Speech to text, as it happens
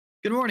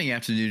Good morning,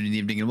 afternoon, and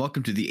evening, and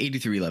welcome to the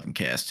 8311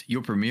 Cast,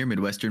 your premier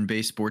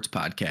Midwestern-based sports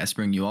podcast,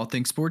 bringing you all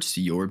things sports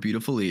to your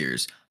beautiful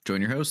ears.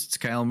 Join your hosts,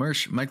 Kyle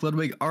Mersch, Mike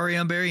Ludwig,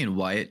 Ariane Berry, and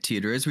Wyatt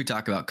Teeter as we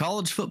talk about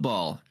college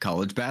football,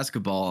 college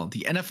basketball,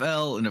 the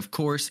NFL, and of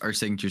course, our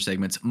signature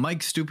segments,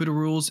 Mike's Stupid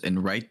Rules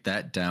and Write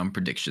That Down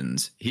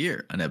Predictions,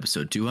 here on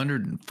episode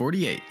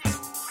 248.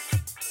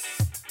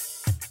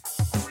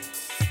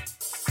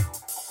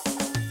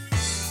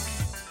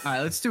 All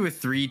right, let's do a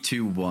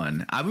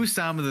 3-2-1. Abu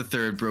Sama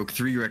III broke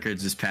 3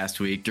 records this past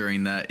week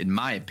during the, in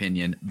my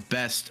opinion,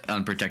 best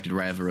unprotected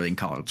rivalry in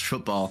college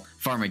football,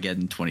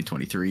 Farmageddon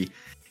 2023.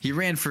 He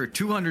ran for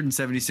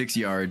 276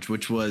 yards,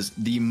 which was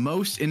the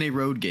most in a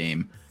road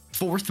game,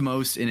 4th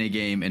most in a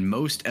game, and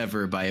most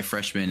ever by a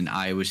freshman in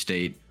Iowa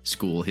State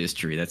school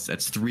history.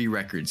 That's 3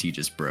 records he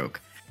just broke.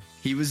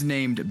 He was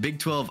named Big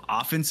 12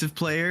 Offensive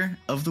Player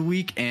of the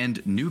Week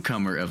and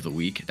Newcomer of the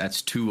Week. That's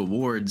 2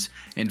 awards.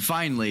 And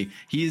finally,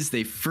 he is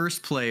the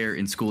first player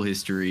in school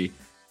history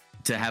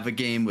to have a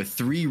game with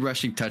 3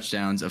 rushing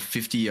touchdowns of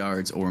 50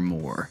 yards or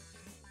more.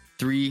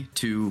 3,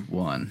 2,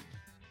 1.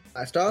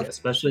 Last off? Yeah,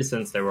 especially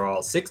since they were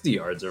all 60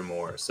 yards or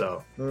more,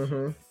 so.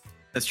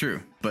 That's true,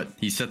 but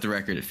he set the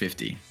record at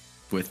 50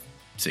 with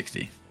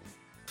 60.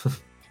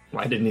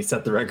 Why didn't he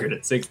set the record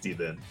at 60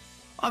 then?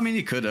 I mean,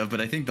 he could have,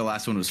 but I think the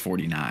last one was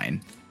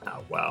 49.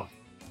 Oh, wow.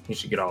 He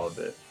should get all of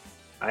it.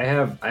 I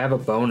have a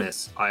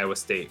bonus Iowa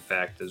State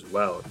fact as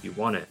well, if you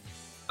want it.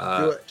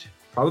 Do it.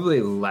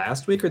 Probably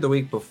last week or the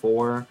week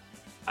before,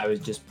 I was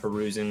just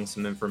perusing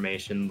some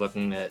information,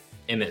 looking at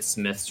Emmitt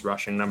Smith's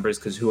rushing numbers,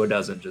 because who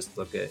doesn't just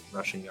look at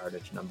rushing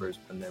yardage numbers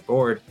when they're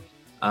bored?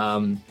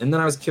 And then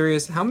I was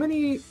curious, how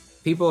many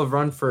people have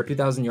run for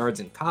 2,000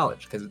 yards in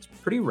college? Because it's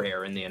pretty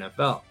rare in the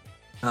NFL.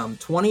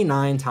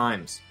 29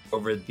 times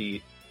over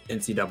the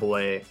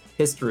NCAA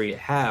history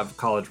have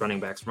college running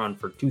backs run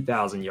for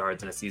 2,000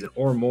 yards in a season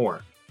or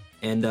more.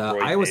 And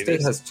Iowa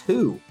State has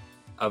 2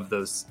 of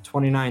those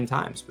 29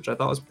 times, which I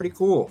thought was pretty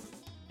cool.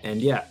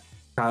 And yeah,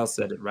 Kyle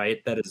said it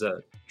right. That is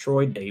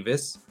Troy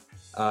Davis.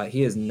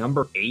 He is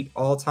number 8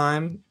 all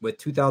time with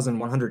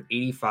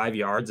 2,185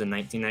 yards in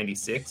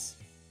 1996.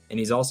 And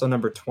he's also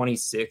number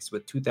 26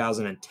 with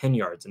 2,010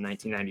 yards in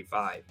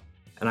 1995.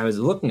 And I was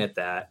looking at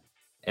that,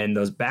 and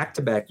those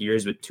back-to-back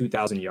years with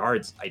 2,000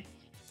 yards,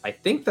 I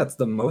think that's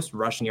the most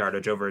rushing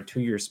yardage over a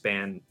 2-year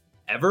span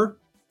ever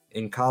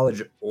in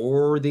college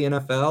or the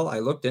NFL. I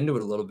looked into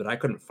it a little bit. I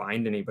couldn't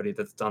find anybody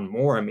that's done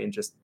more. I mean,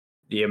 just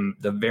the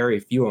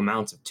very few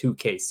amounts of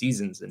 2K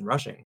seasons in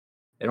rushing.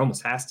 It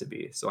almost has to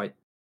be. So I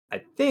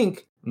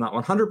think, I'm not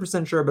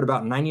 100% sure, but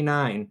about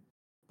 99,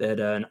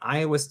 that an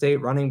Iowa State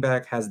running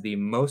back has the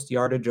most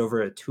yardage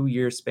over a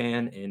 2-year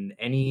span in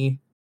any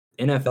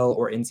NFL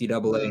or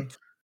NCAA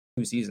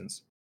 2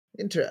 seasons.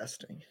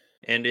 Interesting.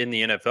 And in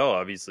the NFL,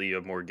 obviously, you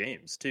have more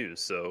games, too.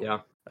 So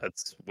Yeah.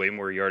 that's way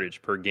more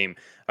yardage per game.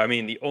 I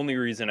mean, the only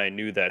reason I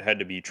knew that had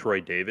to be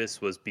Troy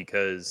Davis was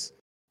because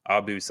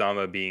Abu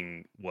Sama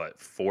being,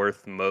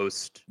 4th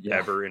most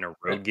ever in a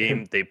road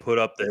game, they put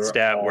up the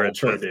stat where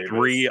the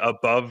 3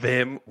 above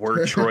him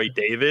were Troy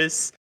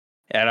Davis.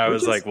 And I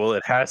was like, well,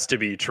 it has to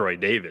be Troy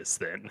Davis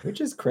then. Which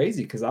is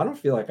crazy, because I don't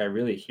feel like I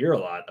really hear a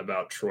lot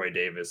about Troy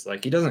Davis.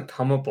 Like, he doesn't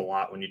come up a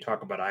lot when you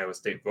talk about Iowa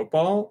State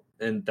football,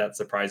 and that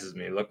surprises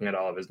me, looking at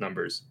all of his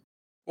numbers.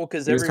 Well,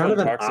 because he was kind of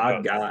an talks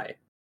odd about, guy,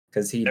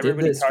 because he did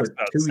everybody this talks for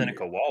about 2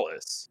 Seneca years.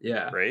 Wallace.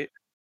 Yeah. Right?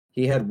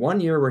 He had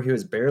 1 year where he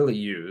was barely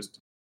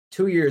used,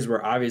 2 years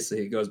where obviously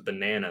he goes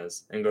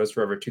bananas and goes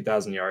for over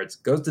 2,000 yards,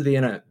 goes to the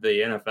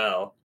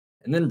NFL,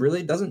 and then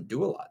really doesn't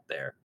do a lot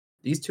there.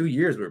 These 2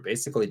 years were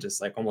basically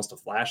just like almost a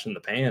flash in the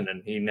pan,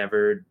 and he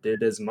never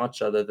did as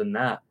much other than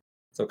that.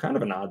 So kind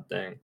of an odd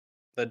thing.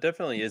 That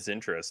definitely is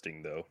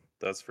interesting, though.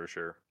 That's for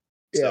sure.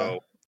 Yeah. So,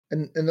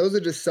 And those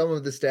are just some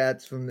of the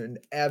stats from an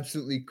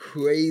absolutely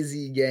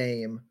crazy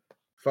game,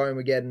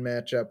 Farmageddon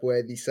matchup,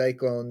 where the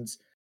Cyclones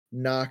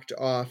knocked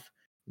off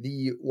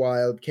the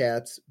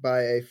Wildcats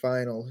by a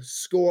final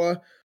score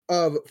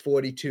of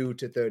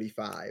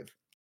 42-35.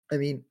 I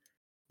mean,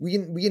 we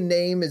can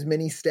name as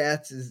many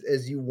stats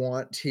as you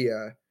want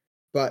here,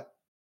 but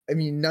I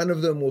mean, none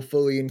of them will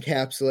fully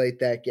encapsulate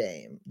that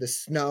game. The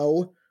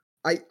snow,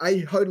 I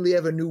hardly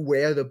ever knew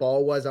where the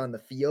ball was on the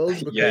field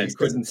because you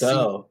couldn't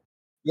tell.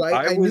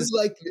 Like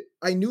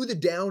I knew the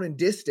down and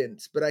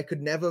distance, but I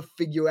could never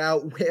figure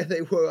out where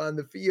they were on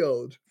the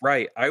field.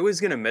 Right. I was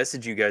going to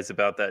message you guys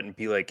about that and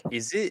be like,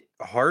 is it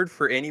hard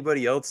for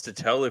anybody else to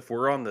tell if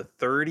we're on the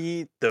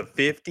 30, the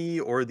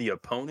 50, or the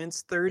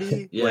opponent's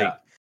 30? Yeah. Like,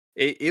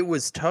 it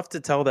was tough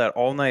to tell that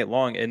all night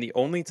long. And the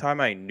only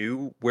time I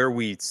knew where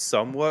we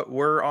somewhat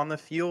were on the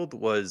field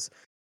was,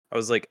 I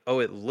was like, oh,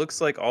 it looks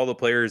like all the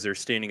players are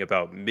standing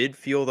about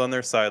midfield on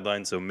their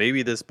sideline. So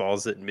maybe this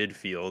ball's at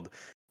midfield.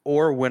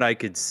 Or when I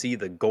could see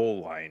the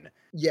goal line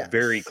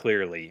very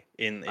clearly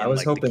in I was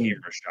like hoping the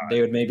camera shot. They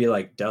would maybe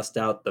like dust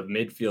out the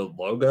midfield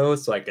logo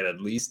so I could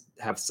at least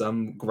have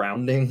some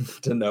grounding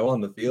to know on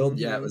the field.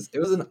 Mm-hmm. Yeah, it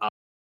was an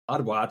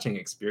odd watching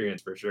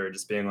experience for sure.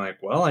 Just being like,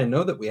 well, I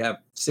know that we have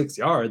 6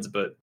 yards,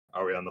 but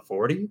are we on the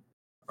 40?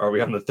 Are we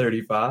on the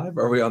 35?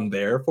 Are we on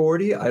their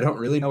 40? I don't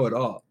really know at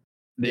all.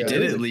 They Yeah,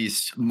 did it was at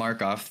least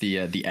mark off the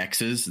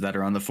X's that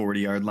are on the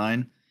 40-yard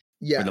line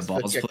where the yes,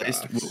 ball's for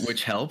placed, kickoffs.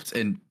 which helped.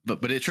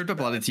 But it tripped up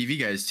a lot of TV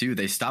guys too.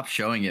 They stopped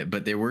showing it,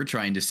 but they were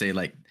trying to say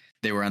like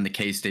they were on the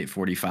K-State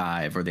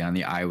 45 or they on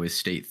the Iowa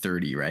State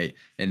 30, right?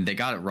 And they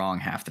got it wrong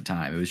half the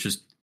time. It was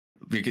just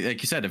like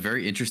you said, a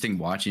very interesting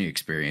watching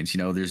experience. You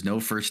know, there's no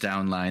first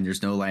down line,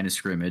 there's no line of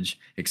scrimmage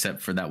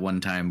except for that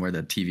one time where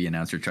the TV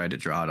announcer tried to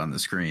draw it on the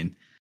screen.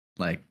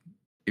 Like,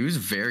 it was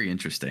very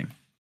interesting.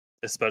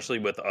 Especially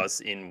with us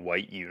in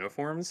white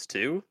uniforms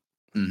too.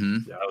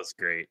 Mm-hmm. That was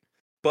great.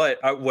 But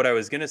what I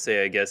was gonna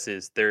say, I guess,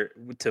 is there.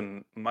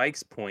 To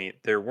Mike's point,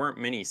 there weren't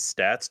many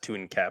stats to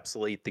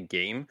encapsulate the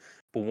game.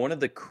 But one of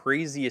the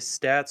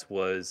craziest stats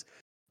was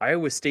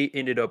Iowa State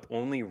ended up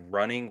only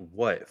running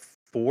what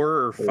 4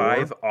 or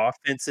 5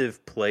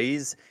 offensive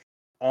plays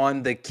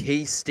on the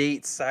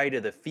K-State side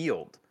of the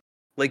field,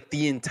 like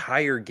the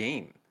entire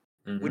game.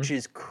 Which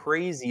is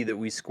crazy that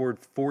we scored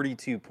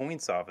 42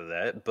 points off of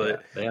that.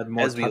 But they had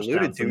more as we alluded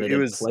touchdowns than to, they it did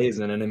was plays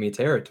in enemy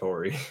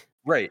territory.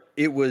 right.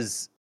 It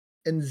was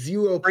And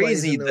 0 plays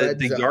crazy in the red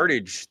the zone.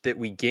 yardage that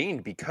we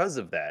gained because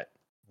of that.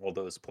 All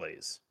those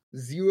plays.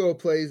 0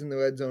 plays in the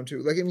red zone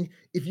too. Like, I mean,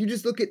 if you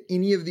just look at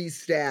any of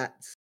these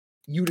stats,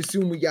 you'd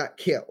assume we got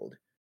killed.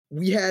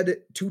 We had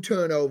 2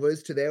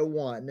 turnovers to their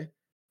 1.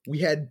 We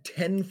had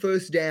 10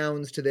 first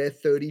downs to their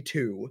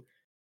 32.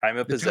 Time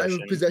of The possession.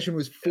 time of possession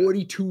was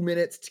 42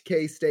 minutes to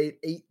K-State,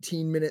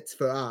 18 minutes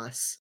for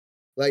us.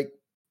 Like,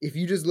 if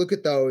you just look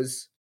at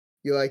those,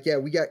 you're like, yeah,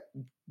 we got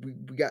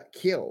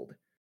killed.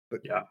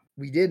 But Yeah.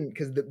 we didn't,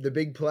 because the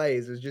big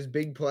plays, it was just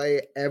big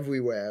play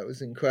everywhere. It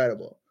was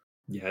incredible.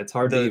 Yeah, it's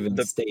hard to even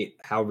state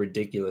how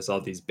ridiculous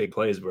all these big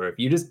plays were. If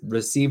you just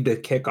received a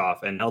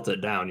kickoff and knelt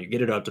it down, you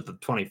get it up to the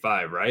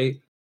 25, right?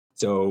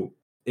 So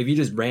if you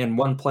just ran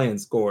one play and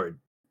scored,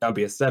 that would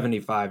be a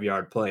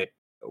 75-yard play.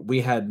 We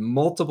had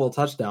multiple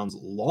touchdowns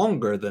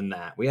longer than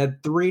that. We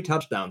had 3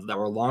 touchdowns that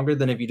were longer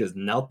than if you just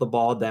knelt the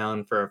ball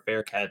down for a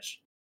fair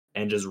catch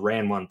and just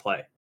ran one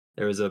play.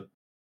 There was a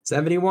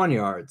 71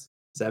 yards,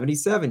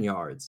 77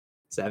 yards,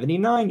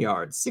 79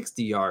 yards,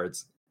 60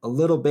 yards, a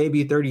little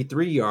baby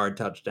 33-yard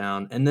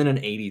touchdown, and then an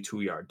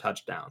 82-yard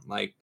touchdown.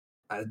 Like,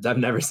 I've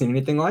never seen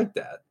anything like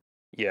that.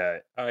 Yeah,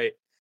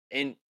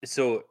 and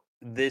so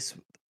this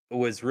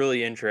was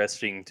really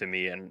interesting to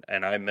me, and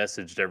I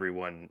messaged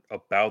everyone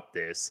about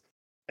this,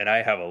 and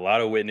I have a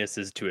lot of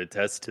witnesses to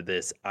attest to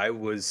this. I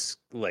was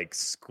like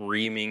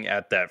screaming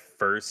at that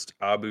first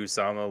Abu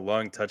Sama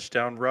long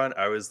touchdown run.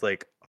 I was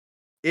like,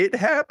 it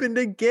happened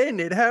again.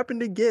 It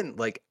happened again.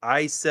 Like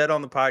I said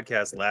on the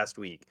podcast last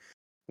week,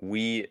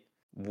 we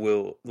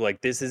will like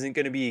this isn't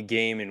going to be a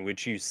game in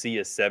which you see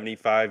a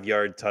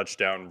 75-yard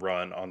touchdown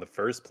run on the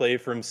first play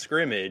from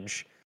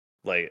scrimmage,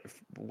 like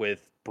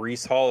with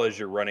Breece Hall as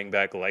your running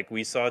back, like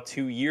we saw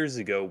 2 years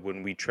ago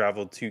when we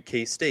traveled to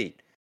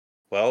K-State.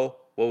 Well,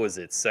 what was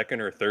it, second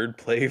or third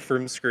play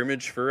from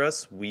scrimmage for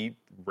us? We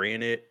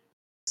ran it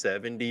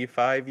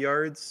 75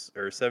 yards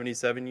or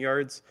 77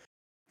 yards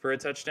for a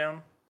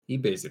touchdown. He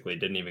basically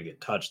didn't even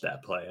get touched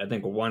that play. I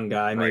think one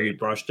guy maybe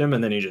brushed him,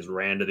 and then he just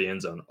ran to the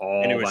end zone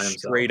all and it was by himself.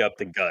 Straight up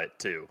the gut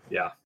too.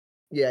 Yeah.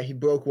 Yeah, he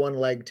broke one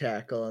leg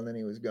tackle and then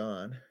he was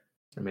gone.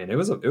 I mean, it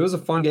was a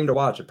fun game to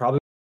watch. It probably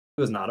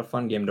was not a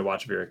fun game to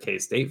watch if you're a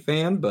K-State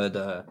fan,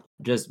 but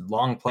just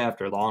long play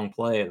after long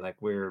play, like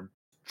we're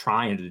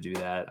trying to do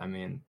that. I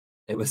mean,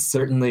 it was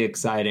certainly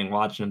exciting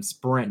watching them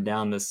sprint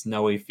down the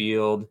snowy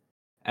field.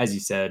 As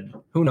you said,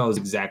 who knows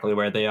exactly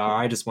where they are?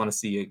 I just want to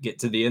see it get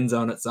to the end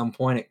zone at some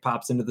point. It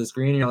pops into the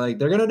screen, and you're like,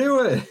 they're gonna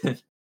do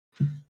it.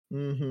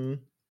 Mm-hmm.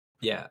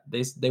 Yeah,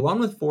 they won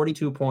with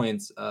 42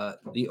 points.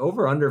 The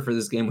over-under for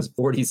this game was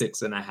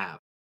 46.5.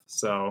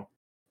 So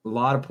a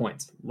lot of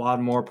points, a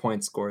lot more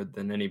points scored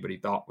than anybody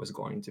thought was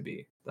going to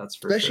be. That's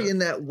for Especially sure. in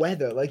that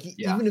weather. Like,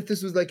 even if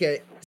this was like a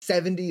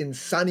 70 and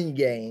sunny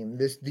game,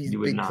 these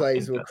big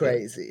plays were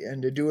crazy.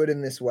 And to do it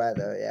in this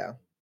weather,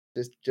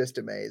 yeah, just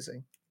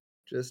amazing.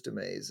 Just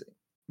amazing.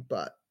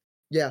 But,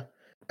 yeah,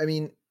 I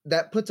mean,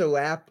 that puts a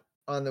wrap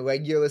on the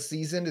regular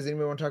season. Does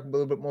anyone want to talk a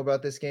little bit more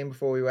about this game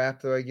before we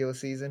wrap the regular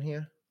season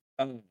here?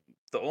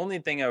 The only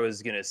thing I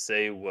was gonna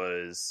say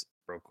was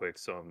real quick,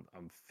 so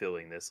I'm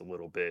filling this a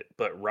little bit,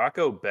 but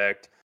Rocco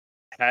Becht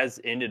has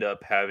ended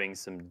up having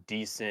some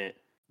decent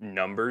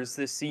numbers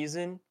this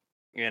season,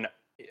 and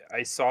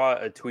I saw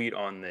a tweet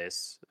on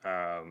this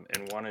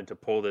and wanted to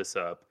pull this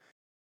up.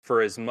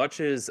 For as much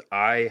as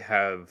I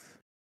have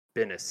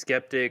been a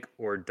skeptic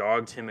or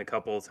dogged him a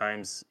couple of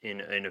times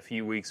in a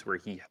few weeks where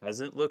he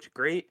hasn't looked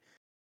great,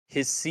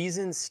 his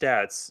season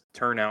stats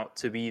turn out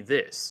to be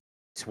this: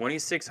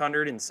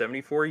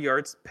 2,674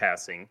 yards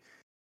passing,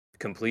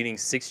 completing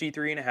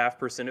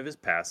 63.5% of his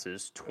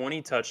passes,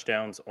 20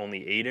 touchdowns,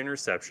 only 8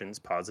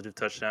 interceptions, positive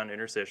touchdown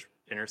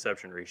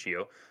interception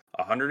ratio,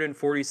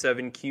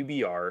 147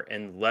 QBR,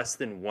 and less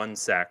than 1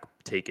 sack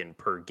taken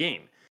per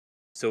game.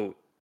 So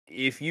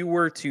if you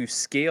were to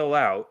scale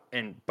out,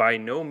 and by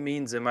no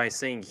means am I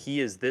saying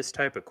he is this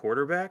type of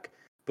quarterback,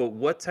 but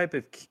what type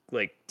of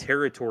like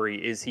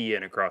territory is he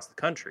in across the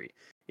country?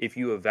 If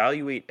you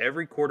evaluate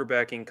every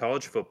quarterback in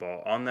college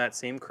football on that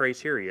same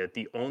criteria,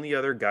 the only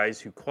other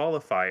guys who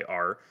qualify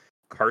are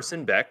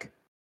Carson Beck,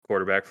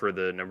 quarterback for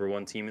the number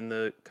one team in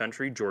the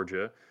country,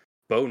 Georgia,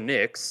 Bo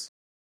Nix,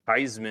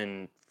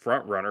 Heisman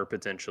frontrunner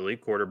potentially,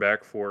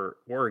 quarterback for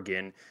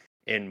Oregon,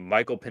 and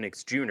Michael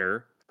Penix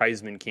Jr.,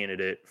 Heisman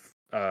candidate,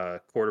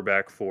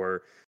 quarterback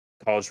for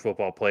college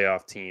football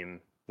playoff team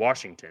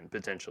Washington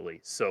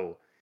potentially. So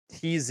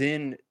he's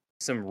in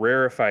some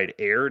rarefied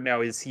air.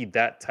 Now, is he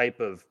that type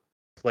of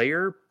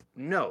player?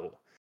 No,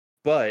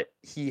 but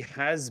he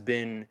has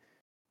been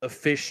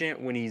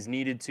efficient when he's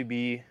needed to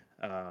be.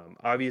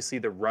 Obviously,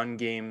 the run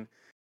game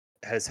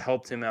has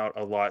helped him out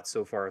a lot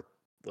so far,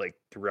 like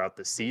throughout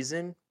the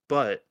season.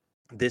 But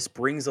this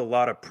brings a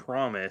lot of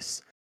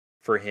promise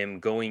for him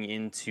going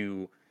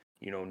into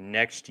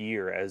next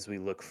year as we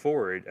look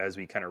forward, as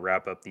we kind of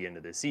wrap up the end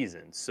of the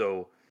season.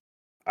 So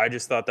I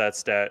just thought that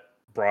stat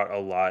brought a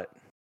lot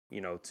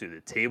to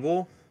the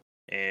table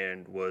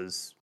and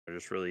was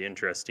just really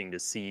interesting to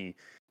see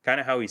kind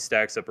of how he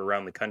stacks up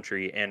around the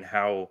country and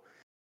how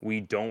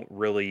we don't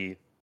really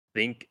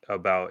think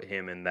about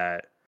him in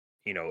that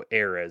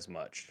air as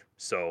much.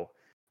 So,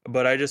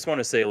 but I just want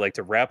to say, like,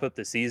 to wrap up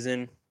the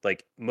season,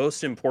 like,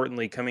 most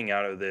importantly coming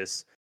out of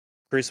this,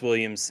 Chris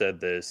Williams said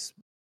this: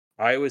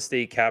 Iowa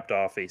State capped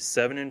off a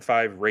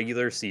 7-5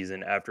 regular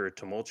season after a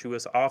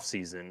tumultuous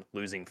offseason,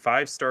 losing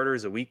 5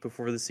 starters a week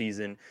before the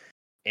season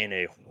and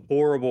a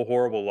horrible,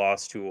 horrible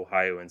loss to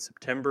Ohio in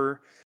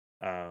September.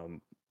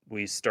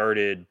 We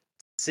started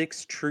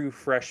 6 true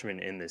freshmen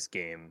in this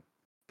game,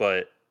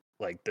 but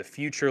like the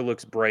future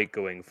looks bright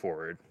going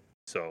forward.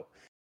 So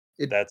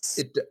that's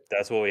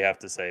what we have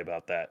to say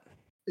about that.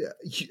 Yeah,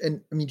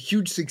 and I mean,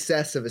 huge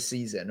success of a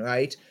season,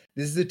 right?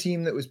 This is a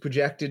team that was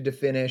projected to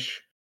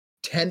finish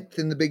 10th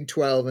in the Big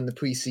 12 in the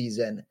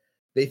preseason.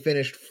 They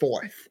finished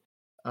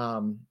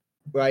 4th,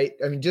 right?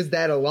 I mean, just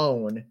that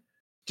alone,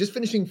 just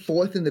finishing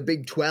 4th in the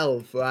Big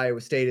 12 for Iowa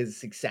State is a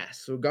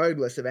success,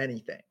 regardless of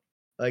anything.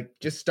 Like,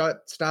 just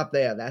stop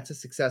there. That's a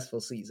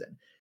successful season.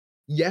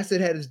 Yes,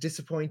 it had its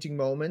disappointing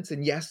moments,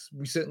 and yes,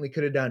 we certainly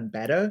could have done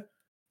better,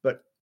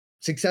 but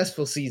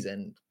successful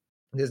season.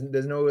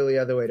 There's no really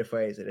other way to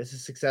phrase it. It's a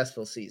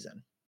successful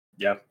season.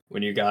 Yeah,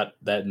 when you got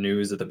that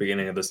news at the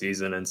beginning of the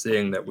season and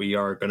seeing that we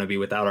are going to be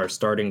without our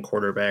starting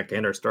quarterback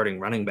and our starting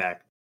running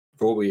back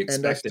for what we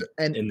expected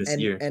in this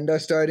year. And our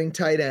starting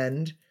tight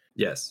end.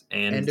 Yes,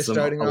 and a some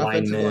starting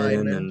offensive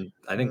lineman. And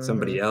I think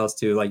somebody else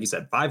too. Like you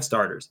said, 5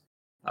 starters.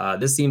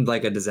 This seemed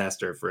like a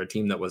disaster for a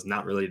team that was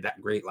not really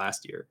that great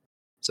last year.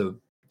 So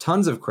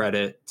tons of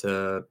credit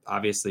to,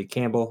 obviously,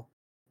 Campbell.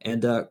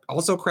 And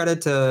also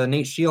credit to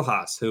Nate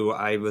Scheelhaas, who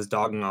I was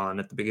dogging on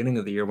at the beginning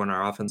of the year when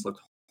our offense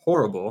looked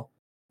horrible.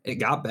 It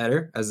got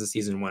better as the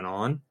season went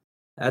on.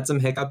 Had some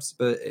hiccups,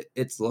 but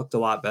it's looked a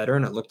lot better,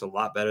 and it looked a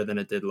lot better than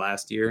it did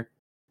last year.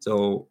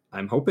 So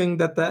I'm hoping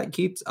that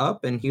keeps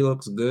up and he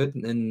looks good.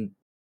 And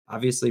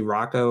obviously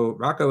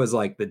Rocco is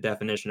like the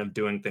definition of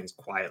doing things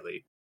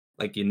quietly.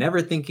 Like, you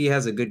never think he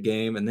has a good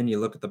game, and then you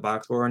look at the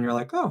box score and you're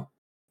like, oh,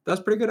 that's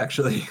pretty good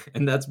actually.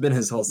 And that's been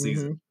his whole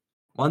season.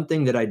 One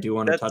thing that I do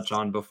want to touch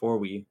on before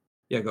we...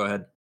 Yeah, go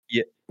ahead.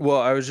 Yeah,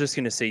 well, I was just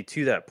going to say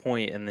to that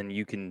point, and then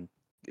you can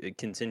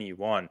continue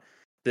on.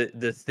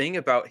 The thing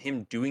about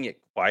him doing it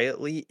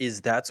quietly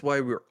is that's why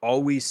we're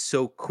always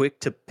so quick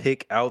to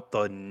pick out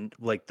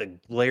the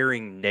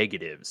glaring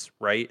negatives,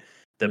 right?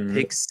 The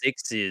pick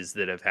sixes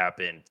that have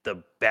happened,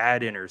 the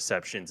bad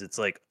interceptions. It's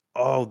like,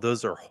 oh,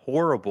 those are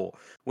horrible.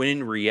 When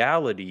in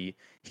reality,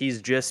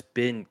 he's just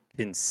been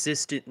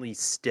consistently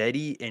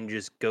steady and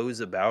just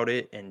goes about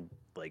it and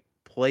like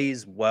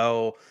plays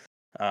well,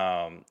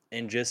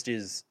 and just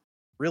is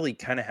really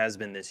kind of has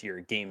been this year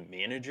a game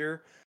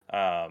manager.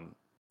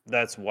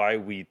 That's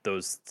why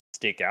those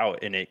stick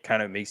out, and it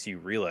kind of makes you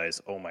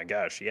realize, oh my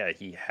gosh, yeah,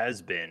 he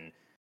has been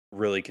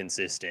really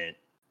consistent,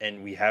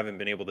 and we haven't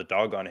been able to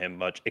dog on him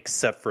much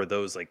except for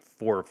those like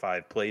 4 or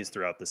 5 plays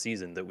throughout the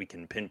season that we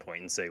can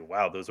pinpoint and say,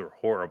 wow, those are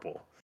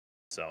horrible.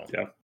 So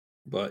yeah.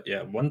 But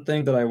yeah, one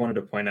thing that I wanted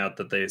to point out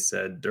that they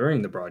said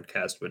during the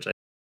broadcast, which I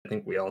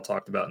think we all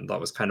talked about and thought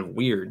was kind of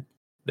weird,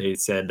 they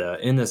said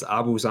in this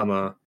Abu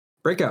Sama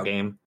breakout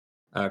game,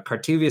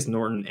 Cartevious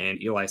Norton and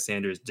Eli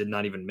Sanders did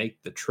not even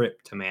make the trip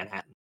to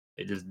Manhattan.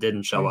 They just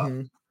didn't show up.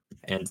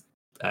 And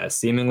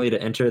seemingly to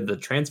enter the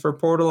transfer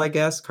portal, I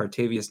guess,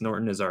 Cartevious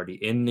Norton is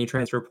already in the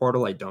transfer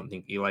portal. I don't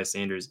think Eli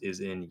Sanders is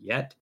in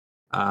yet.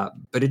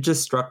 But it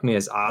just struck me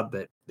as odd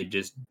that they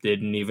just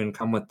didn't even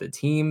come with the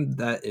team.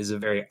 That is a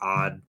very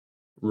odd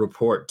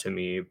report to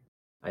me.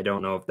 I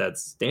don't know if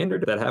that's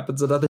standard, if that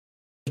happens at other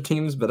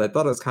teams, but I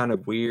thought it was kind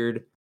of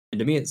weird. And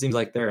to me, it seems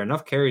like there are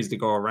enough carries to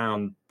go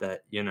around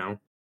that,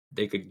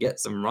 they could get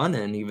some run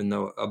in, even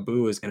though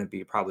Abu is going to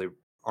be probably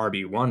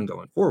RB1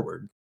 going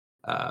forward.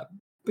 But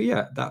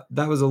yeah,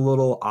 that was a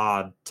little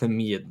odd to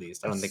me, at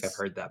least. I don't think I've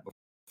heard that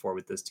before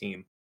with this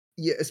team.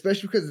 Yeah,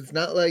 especially because it's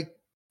not like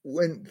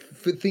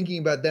for thinking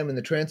about them in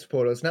the transfer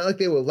portal, it's not like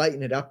they were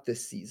lighting it up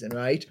this season,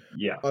 right?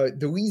 Yeah.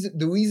 The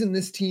reason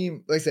this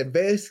team, like I said,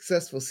 very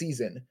successful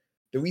season.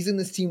 The reason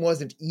this team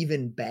wasn't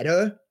even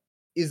better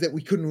is that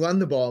we couldn't run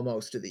the ball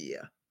most of the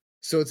year.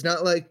 So it's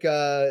not like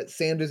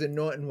Sanders and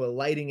Norton were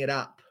lighting it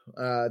up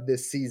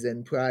this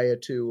season prior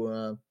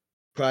to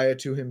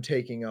him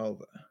taking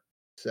over.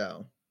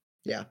 So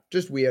yeah,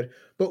 just weird.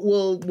 But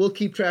we'll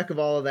keep track of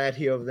all of that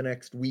here over the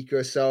next week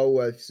or so.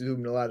 I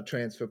assume a lot of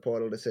transfer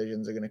portal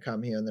decisions are going to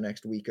come here in the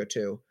next week or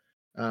two,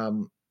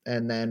 and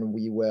then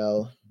we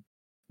will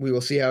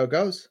see how it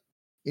goes.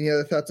 Any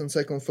other thoughts on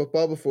Cyclone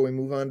football before we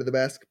move on to the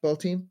basketball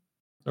team?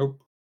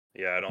 Nope.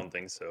 Yeah, I don't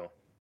think so.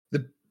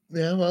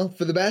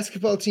 For the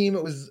basketball team,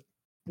 it was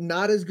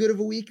not as good of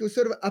a week. It was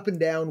sort of an up and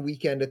down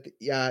weekend at the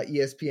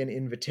ESPN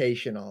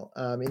Invitational.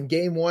 In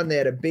game one, they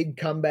had a big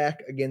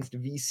comeback against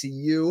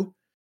VCU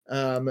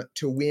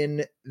to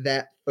win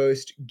that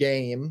first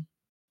game.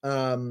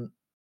 Taman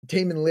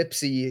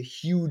Lipsy,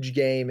 huge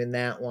game in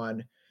that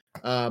one,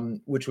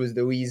 which was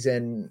the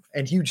reason,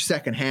 and huge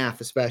second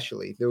half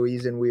especially, the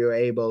reason we were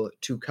able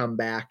to come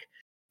back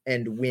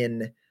and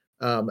win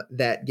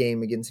that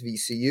game against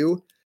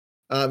VCU.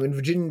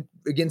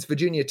 Against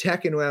Virginia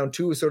Tech in round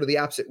two was sort of the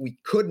opposite. We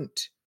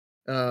couldn't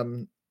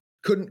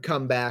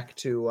come back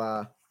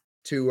to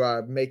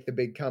make the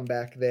big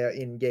comeback there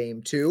in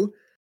game two.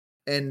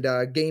 And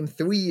game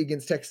three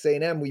against Texas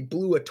A&M, we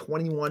blew a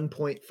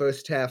 21-point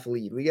first half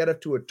lead. We got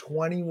up to a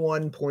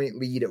 21-point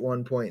lead at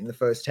one point in the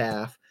first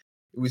half.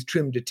 It was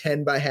trimmed to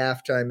 10 by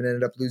halftime and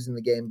ended up losing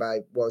the game by,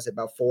 what was it,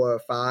 about 4 or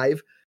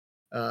 5.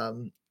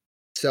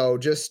 So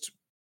just,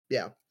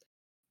 yeah,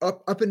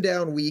 up and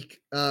down week.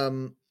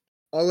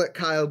 I'll let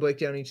Kyle break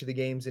down each of the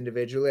games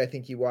individually. I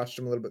think he watched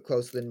them a little bit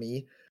closer than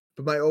me.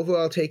 But my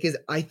overall take is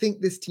I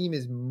think this team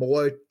is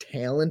more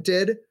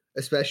talented,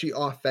 especially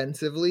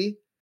offensively,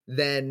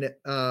 than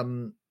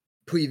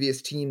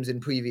previous teams in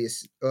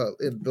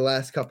the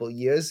last couple of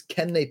years.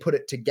 Can they put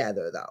it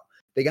together, though?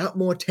 They got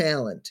more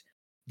talent.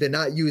 They're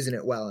not using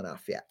it well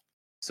enough yet.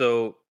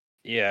 So,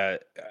 yeah,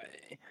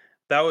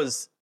 that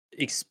was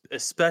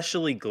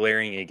especially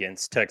glaring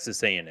against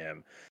Texas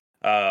A&M.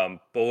 But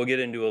we'll get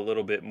into a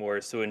little bit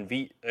more. So in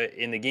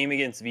the game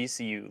against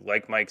VCU,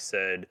 like Mike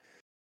said,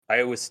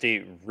 Iowa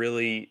State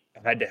really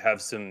had to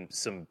have some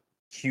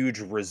huge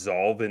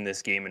resolve in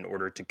this game in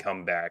order to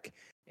come back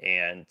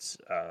and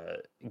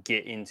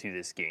get into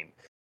this game.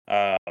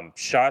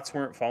 Shots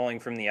weren't falling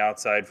from the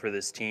outside for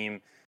this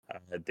team.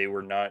 They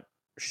were not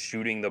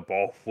shooting the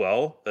ball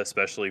well,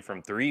 especially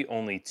from three.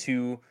 Only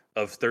 2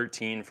 of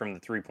 13 from the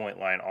three-point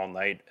line all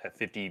night at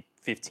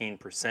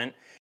 15%.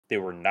 They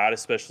were not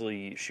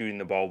especially shooting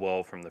the ball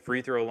well from the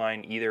free throw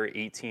line either,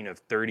 18 of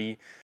 30.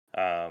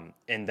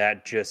 And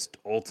that just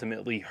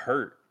ultimately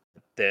hurt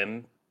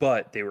them.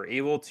 But they were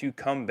able to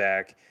come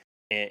back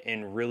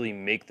and really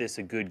make this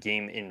a good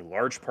game, in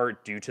large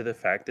part due to the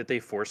fact that they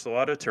forced a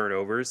lot of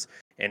turnovers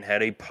and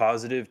had a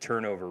positive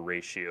turnover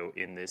ratio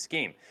in this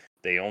game.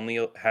 They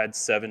only had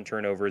 7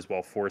 turnovers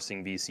while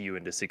forcing VCU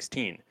into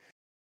 16.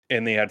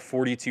 And they had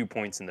 42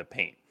 points in the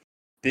paint.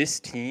 This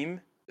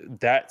team,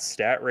 that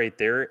stat right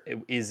there,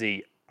 is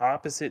a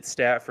opposite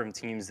stat from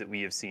teams that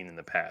we have seen in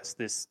the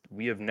past.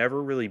 We have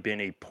never really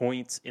been a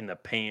points in the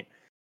paint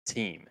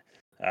team.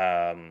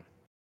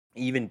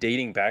 Even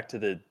dating back to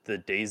the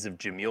days of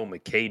Jameel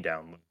McKay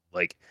down,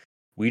 like,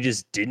 we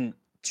just didn't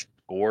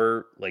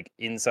score like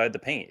inside the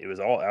paint. It was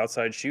all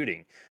outside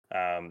shooting.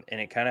 And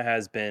it kind of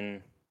has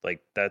been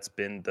like, that's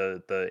been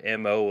the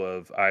MO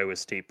of Iowa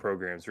State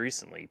programs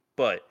recently.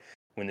 But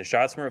when the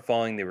shots weren't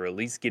falling, they were at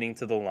least getting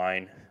to the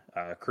line,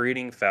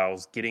 creating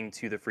fouls, getting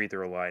to the free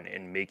throw line,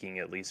 and making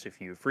at least a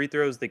few free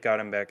throws that got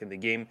them back in the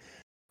game.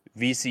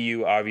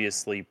 VCU,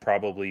 obviously,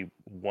 probably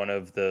one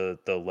of the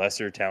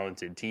lesser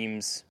talented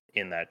teams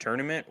in that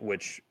tournament,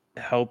 which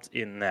helped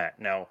in that.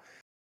 Now,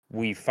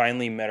 we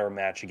finally met our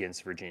match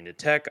against Virginia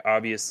Tech,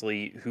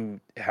 obviously, who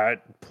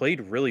had played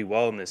really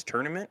well in this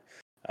tournament.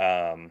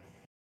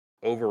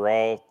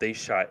 Overall, they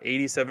shot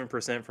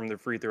 87% from the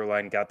free throw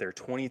line, got there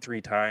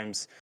 23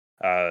 times.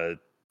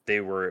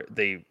 They were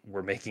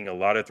making a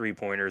lot of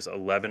 3-pointers,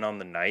 11 on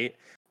the night,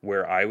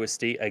 where Iowa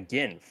State,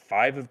 again,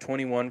 5 of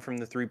 21 from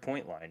the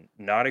 3-point line.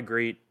 Not a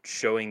great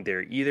showing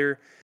there either.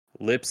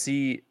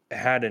 Lipsy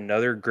had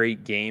another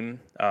great game,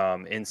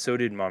 and so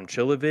did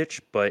Momcilovic,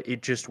 but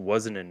it just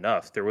wasn't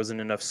enough. There wasn't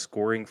enough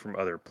scoring from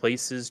other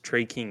places.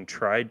 Trey King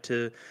tried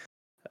to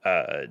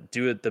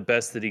do it the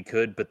best that he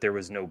could, but there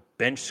was no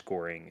bench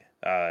scoring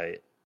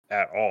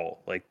at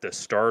all. Like, the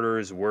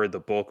starters were the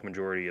bulk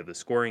majority of the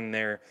scoring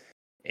there,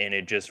 and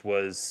it just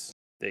was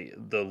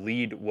the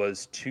lead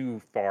was too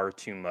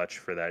much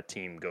for that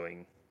team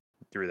going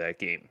through that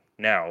game.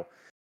 Now,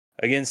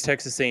 against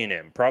Texas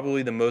A&M,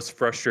 probably the most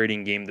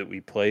frustrating game that we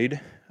played.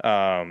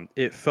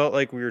 It felt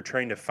like we were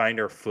trying to find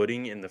our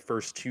footing in the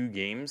first 2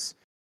 games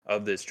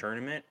of this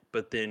tournament,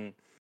 but then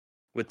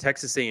with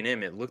Texas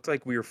A&M, it looked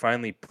like we were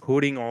finally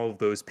putting all of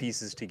those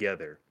pieces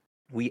together.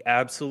 We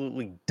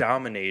absolutely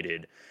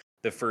dominated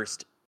the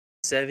first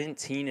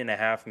 17 and a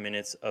half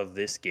minutes of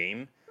this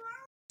game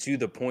to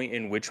the point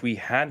in which we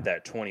had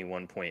that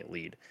 21-point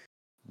lead.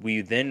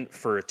 We then,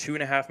 for a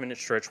 2.5-minute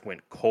stretch,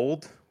 went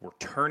cold. We're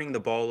turning the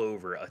ball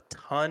over a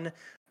ton,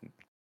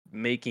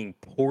 making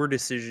poor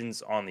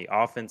decisions on the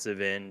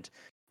offensive end,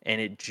 and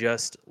it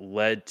just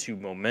led to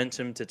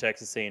momentum to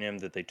Texas A&M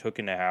that they took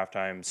into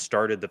halftime,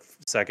 started the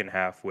second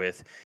half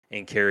with,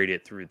 and carried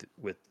it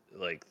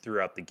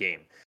throughout the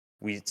game.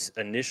 We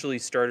initially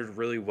started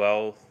really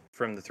well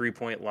from the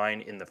three-point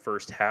line in the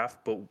first half,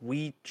 but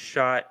we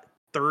shot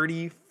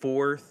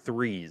 34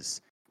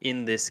 threes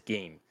in this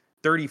game.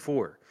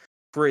 34.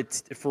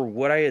 For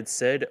what I had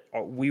said,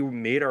 we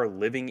made our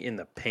living in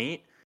the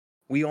paint.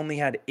 We only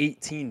had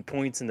 18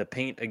 points in the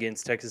paint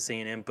against Texas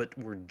A&M, but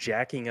we're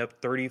jacking up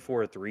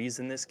 34 threes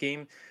in this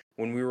game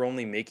when we were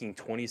only making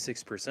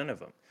 26% of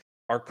them.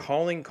 Our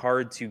calling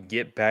card to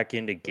get back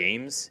into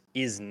games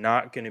is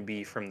not going to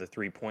be from the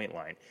three-point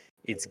line.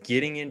 It's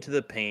getting into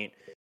the paint,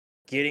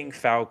 getting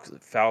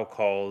foul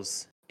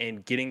calls,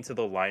 and getting to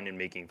the line and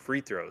making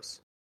free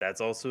throws.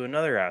 That's also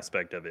another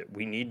aspect of it.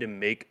 We need to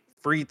make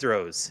free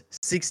throws,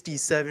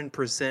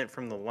 67%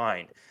 from the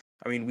line.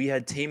 I mean, we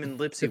had Taman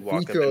Lipsy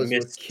walk up and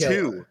miss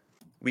 2.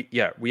 We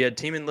had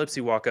Taman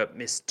Lipsy walk up,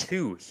 miss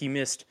 2. He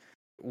missed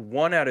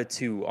 1 out of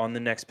 2 on the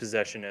next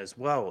possession as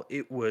well.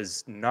 It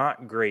was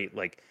not great.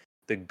 Like,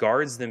 the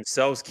guards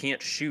themselves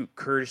can't shoot.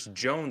 Curtis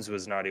Jones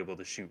was not able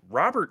to shoot.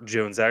 Robert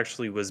Jones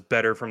actually was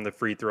better from the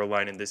free throw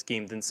line in this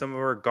game than some of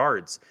our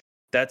guards.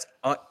 That's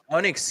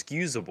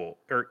inexcusable.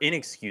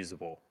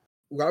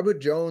 Robert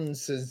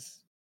Jones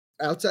is,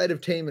 outside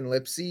of Taman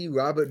Lipsy,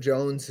 Robert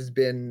Jones has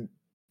been,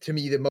 to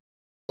me, the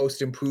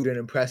most improved and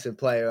impressive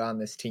player on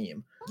this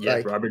team. Yeah,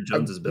 like, Robert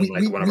Jones has been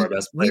one of our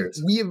best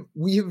players.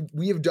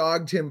 We have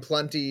dogged him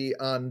plenty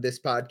on this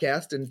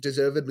podcast, and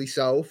deservedly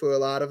so for a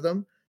lot of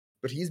them.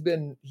 But he's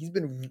been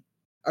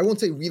I won't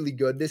say really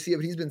good this year,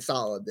 but he's been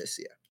solid this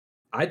year.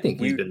 I think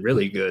he's been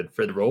really good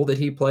for the role that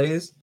he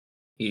plays.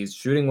 He's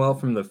shooting well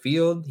from the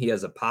field. He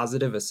has a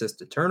positive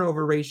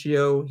assist-to-turnover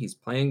ratio. He's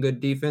playing good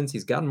defense.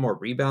 He's gotten more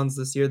rebounds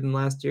this year than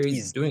last year.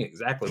 He's doing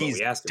exactly what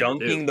we asked him to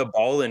do. He's dunking the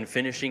ball and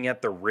finishing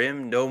at the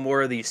rim. No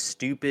more of these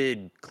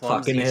stupid,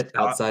 clumsy tucking it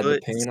outside the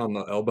paint on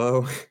the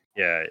elbow.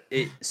 Yeah.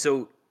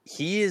 So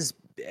he has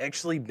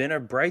actually been a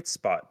bright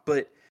spot.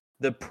 But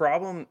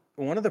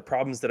one of the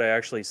problems that I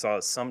actually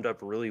saw summed up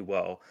really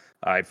well,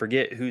 I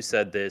forget who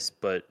said this,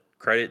 but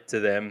credit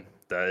to them.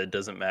 It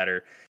doesn't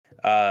matter.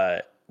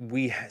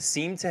 We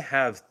seem to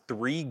have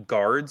 3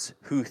 guards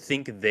who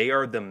think they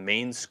are the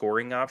main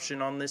scoring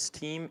option on this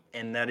team,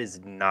 and that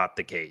is not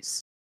the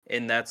case.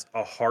 And that's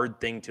a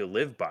hard thing to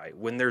live by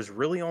when there's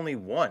really only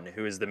one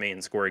who is the main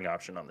scoring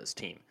option on this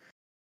team.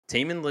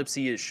 Taman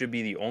Lipsy should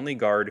be the only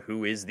guard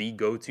who is the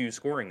go-to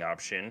scoring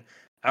option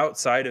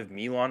outside of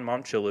Milan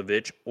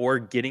Momcilovic or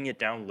getting it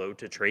down low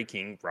to Trey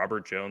King,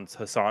 Robert Jones,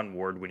 Hassan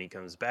Ward when he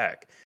comes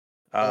back.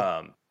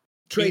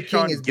 Trey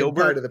King has been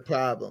part of the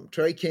problem.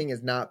 Trey King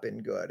has not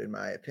been good, in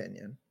my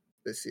opinion,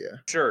 this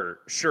year.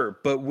 Sure.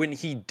 But when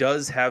he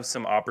does have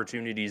some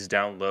opportunities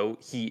down low,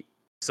 he's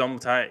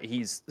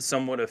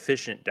somewhat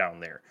efficient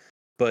down there.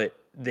 But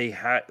they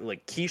had,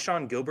 like,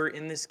 Keyshawn Gilbert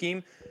in this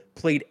game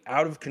played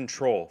out of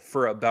control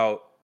for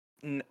about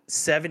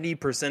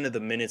 70% of the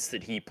minutes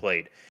that he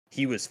played.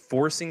 He was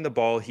forcing the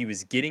ball. He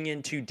was getting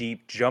in too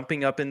deep,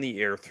 jumping up in the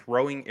air,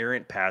 throwing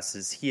errant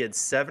passes. He had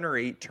 7 or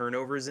 8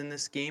 turnovers in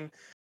this game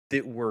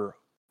that were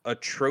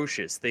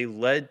atrocious. They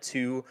led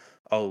to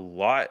a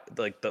lot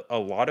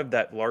of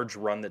that large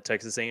run that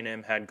Texas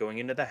A&M had going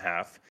into the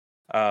half.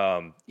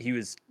 He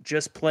was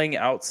just playing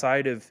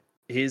outside of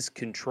his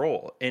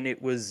control, and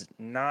it was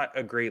not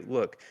a great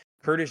look.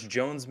 Curtis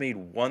Jones made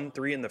 1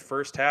 3 in the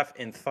first half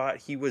and thought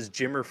he was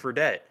Jimmer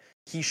Fredette.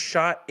 He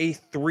shot a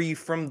 3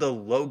 from the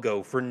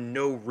logo for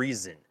no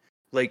reason.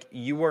 Like,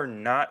 you are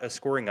not a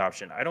scoring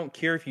option. I don't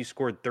care if you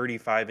scored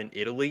 35 in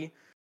Italy.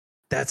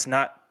 That's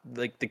not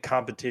like the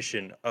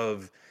competition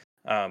of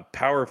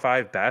Power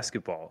 5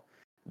 basketball.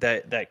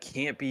 That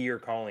can't be your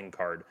calling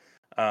card.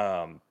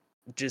 Even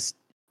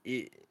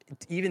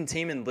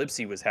Taman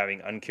Lipsy was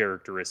having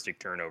uncharacteristic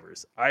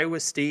turnovers. Iowa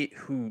State,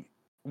 who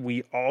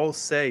we all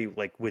say,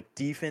 like, with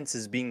defense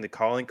as being the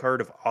calling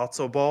card of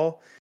Otso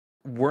ball,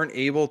 weren't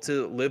able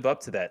to live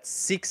up to that.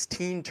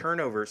 16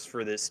 turnovers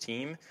for this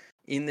team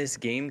in this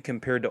game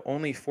compared to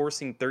only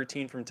forcing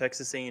 13 from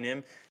Texas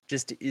A&M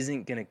just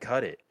isn't going to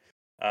cut it.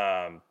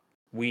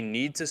 We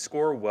need to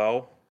score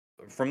well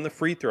from the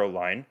free throw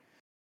line.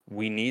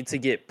 We need to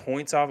get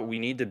points off. We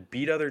need to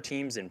beat other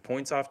teams in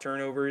points off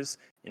turnovers,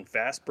 in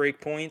fast break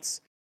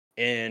points,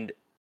 and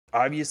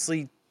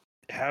obviously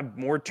have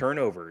more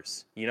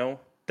turnovers. You know,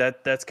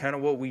 that's kind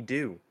of what we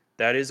do.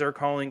 That is our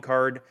calling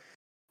card,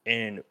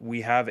 and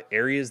we have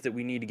areas that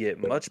we need to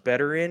get much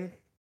better in,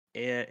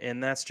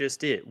 and that's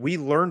just it. We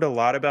learned a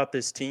lot about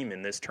this team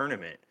in this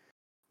tournament.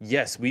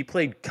 Yes, we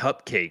played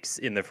cupcakes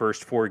in the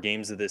first 4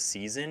 games of this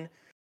season,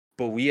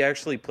 but we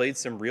actually played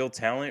some real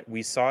talent.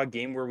 We saw a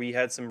game where we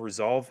had some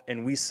resolve,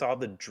 and we saw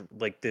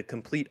the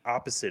complete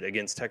opposite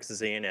against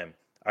Texas A&M.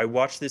 I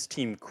watched this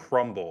team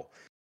crumble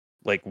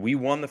Like, we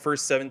won the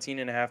first 17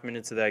 and a half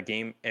minutes of that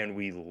game, and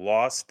we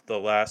lost the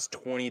last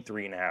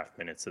 23 and a half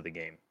minutes of the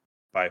game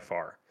by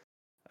far.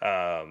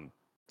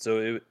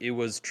 So it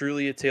was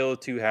truly a tale of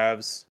two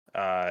halves.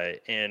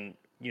 And,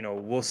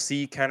 we'll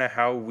see kind of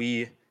how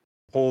we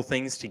pull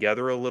things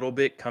together a little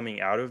bit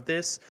coming out of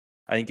this.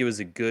 I think it was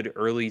a good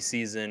early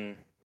season,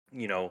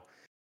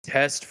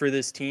 test for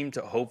this team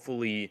to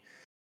hopefully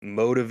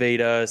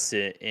motivate us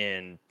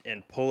and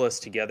pull us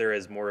together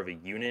as more of a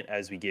unit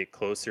as we get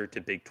closer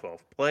to Big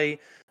 12 play,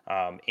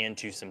 and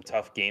to some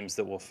tough games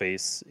that we'll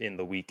face in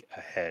the week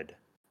ahead.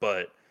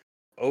 But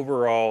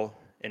overall,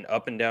 an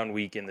up and down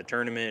week in the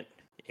tournament,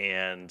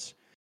 and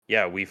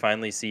yeah, we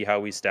finally see how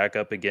we stack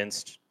up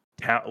against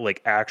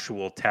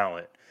actual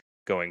talent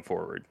going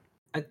forward.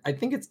 I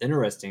think it's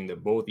interesting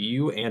that both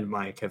you and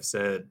Mike have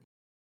said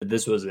that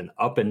this was an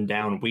up and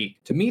down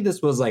week. To me,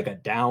 this was like a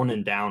down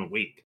and down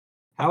week.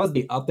 How is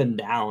the up and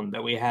down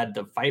that we had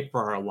to fight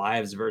for our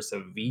lives versus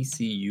a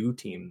VCU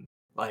team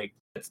like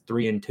it's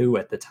 3-2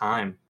 at the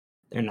time?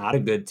 They're not a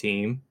good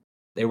team.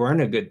 They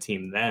weren't a good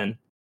team then.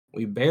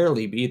 We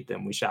barely beat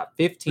them. We shot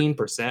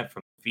 15%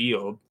 from the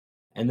field,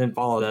 and then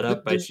followed that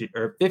up by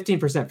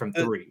 15% from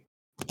three.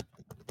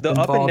 The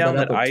up and down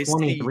that I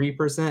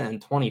 23%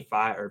 and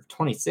 25 or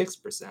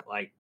 26%.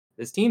 Like,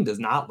 this team does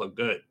not look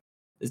good.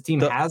 This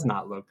team has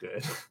not looked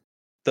good.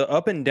 The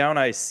up and down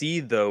I see,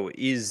 though,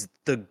 is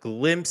the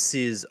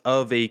glimpses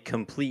of a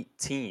complete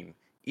team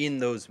in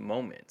those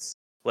moments.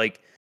 Like,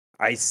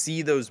 I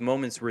see those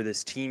moments where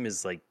this team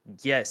is like,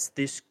 yes,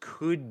 this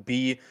could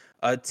be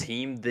a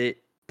team that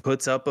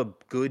puts up a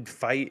good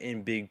fight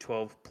in Big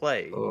 12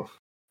 play.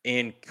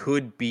 And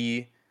could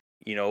be,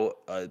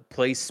 a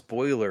play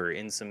spoiler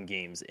in some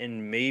games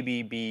and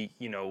maybe be,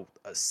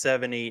 a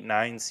 7, 8,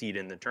 9 seed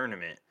in the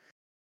tournament.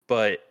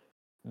 But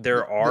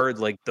there are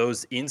like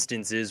those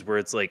instances where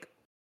it's like,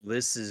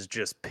 this is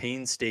just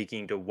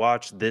painstaking to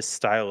watch this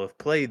style of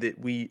play that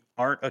we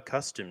aren't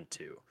accustomed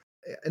to.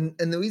 And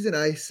the reason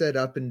I said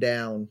up and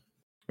down,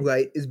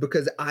 right, is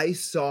because I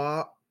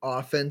saw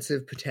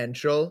offensive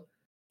potential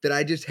that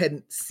I just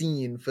hadn't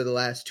seen for the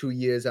last 2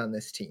 years on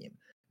this team.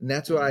 And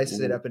that's why I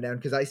said up and down,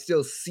 because I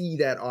still see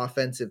that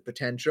offensive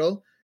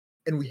potential,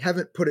 and we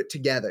haven't put it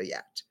together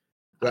yet,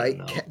 right?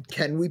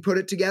 Can we put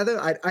it together?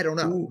 I don't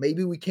know.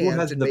 Maybe we can't,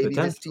 and maybe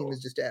this team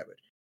is just average.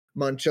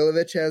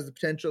 Momcilovic has the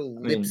potential.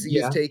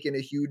 Lipsy has taken a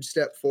huge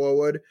step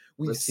forward.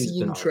 We've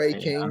seen Trey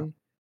King. Yeah.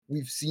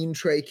 We've seen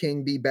Trey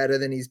King be better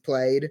than he's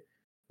played,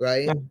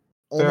 right? Yeah,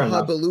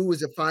 Omaha Ballou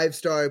was a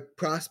 5-star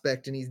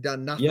prospect, and he's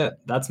done nothing. Yeah,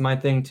 that's my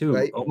thing too.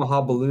 Right?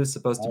 Omaha Ballou is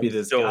supposed to be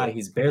this guy.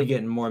 He's barely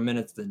getting more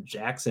minutes than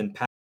Jackson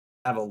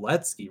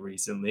Pavletsky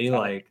recently.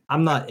 Like,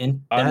 I'm not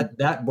in that.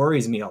 That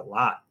worries me a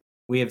lot.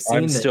 We have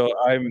seen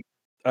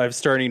I'm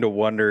starting to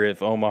wonder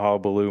if Omaha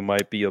Ballou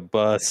might be a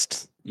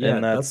bust. Yeah,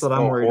 and that's what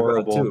I'm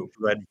worried about too.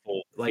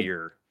 Dreadful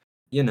fear.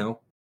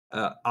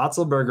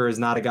 Otzelberger is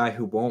not a guy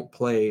who won't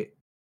play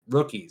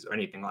rookies or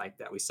anything like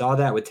that. We saw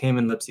that with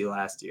Taman Lipsy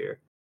last year.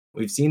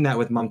 We've seen that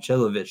with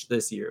Momcilovic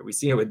this year. We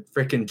see it with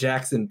freaking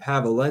Jackson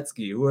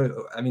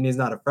Pavletsky. He's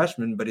not a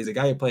freshman, but he's a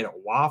guy who played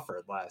at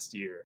Wofford last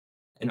year.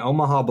 And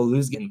Omaha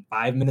Ballou's getting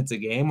 5 minutes a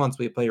game once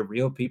we play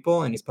real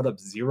people, and he's put up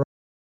 0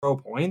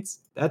 points.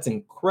 That's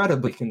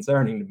incredibly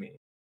concerning to me.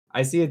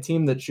 I see a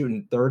team that's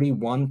shooting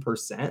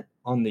 31%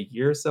 on the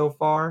year so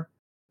far.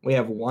 We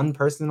have one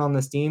person on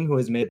this team who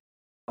has made a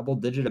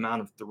double-digit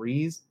amount of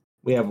threes.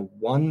 We have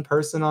one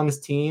person on this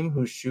team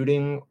who's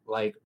shooting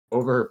like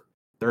over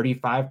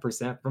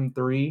 35% from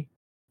three.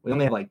 We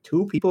only have like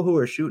 2 people who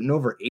are shooting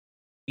over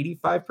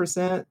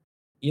 85%.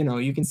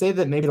 You can say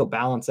that maybe it'll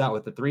balance out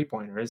with the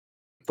 3-pointers,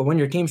 but when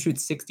your team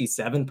shoots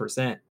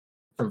 67%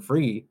 from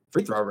free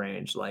throw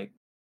range, like,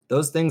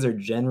 those things are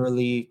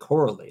generally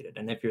correlated.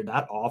 And if you're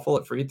that awful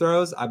at free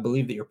throws, I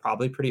believe that you're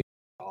probably pretty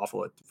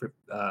awful at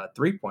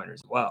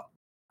 3-pointers as well.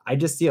 I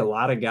just see a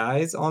lot of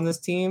guys on this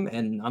team,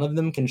 and none of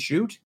them can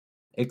shoot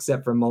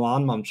except for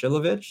Milan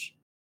Momcilovic.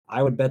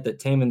 I would bet that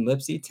Taman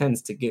Lipsy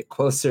tends to get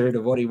closer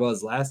to what he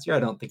was last year. I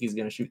don't think he's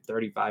going to shoot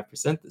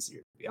 35% this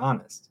year, to be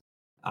honest.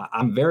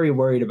 I'm very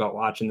worried about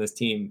watching this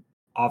team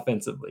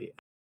offensively.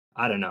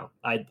 I don't know.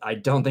 I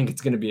don't think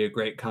it's going to be a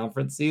great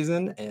conference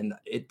season, and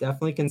it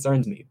definitely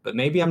concerns me. But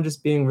maybe I'm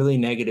just being really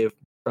negative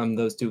from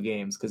those 2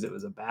 games, because it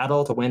was a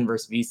battle to win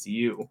versus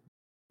VCU,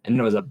 and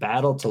it was a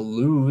battle to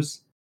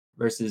lose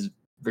versus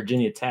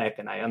Virginia Tech.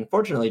 And I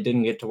unfortunately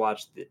didn't get to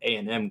watch the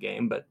A&M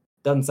game, but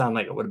it doesn't sound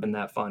like it would have been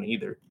that fun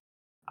either.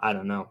 I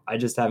don't know. I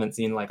just haven't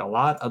seen like a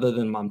lot other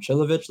than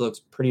Momcilovic looks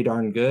pretty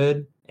darn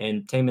good,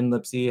 and Taman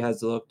Lipsy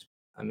has looked,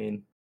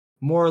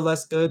 more or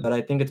less good. But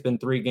I think it's been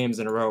 3 games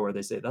in a row where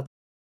they say that's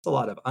a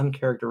lot of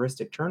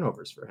uncharacteristic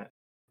turnovers for him.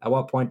 At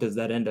what point does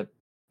that end up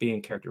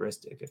being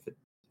characteristic if it's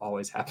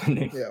always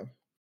happening?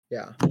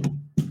 Yeah.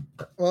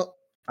 Well,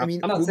 I'm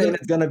not saying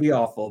it's going to be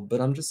awful,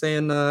 but I'm just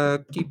saying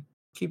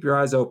keep your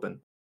eyes open.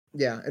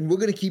 Yeah, and we're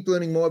going to keep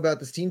learning more about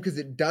this team, because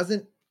it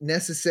doesn't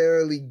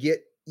necessarily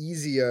get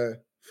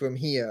easier from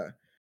here.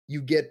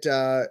 You've got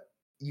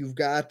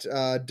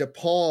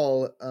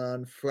DePaul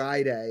on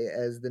Friday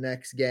as the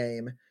next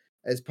game.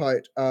 as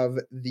part of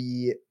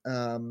the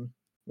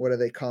what are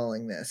they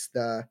calling this?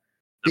 The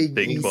The Big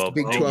Big East, 12,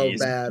 Big Big 12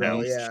 East battle.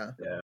 challenge. Yeah.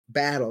 Yeah.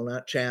 Battle,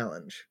 not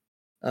challenge.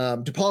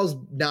 DePaul's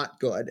not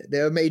good.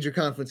 They're a major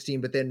conference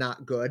team, but they're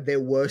not good. They're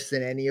worse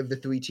than any of the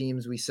three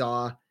teams we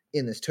saw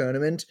in this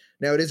tournament.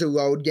 Now, it is a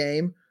road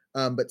game,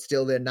 but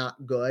still they're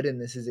not good,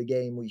 and this is a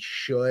game we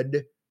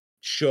should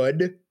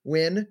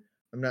win.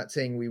 I'm not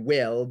saying we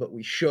will, but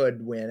we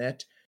should win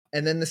it.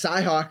 And then the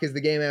Cyhawk is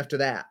the game after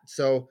that.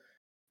 So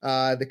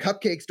the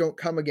Cupcakes don't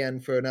come again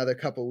for another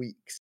couple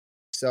weeks.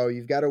 So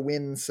you've got to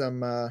win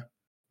some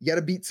you got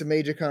to beat some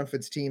major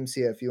conference teams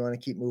here if you want to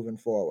keep moving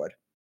forward.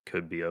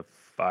 Could be a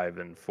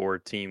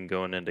 5-4 team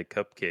going into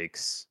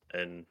Cupcakes,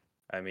 and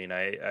I mean,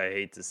 I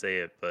hate to say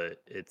it,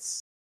 but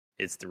it's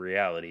the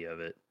reality of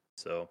it.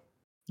 So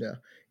Yeah.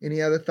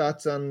 Any other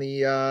thoughts on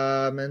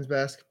the men's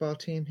basketball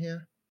team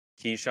here?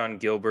 Keyshawn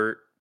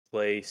Gilbert,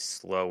 play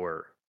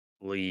slower,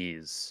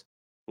 please.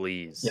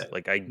 Yeah,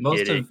 Like, I most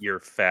get it, of you're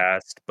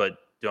fast, but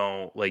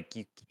don't, like,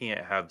 you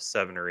can't have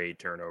 7 or 8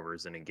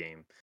 turnovers in a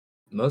game.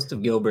 most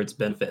of Gilbert's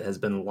benefit has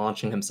been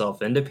launching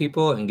himself into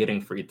people and getting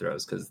free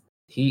throws because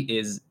he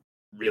is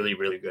really,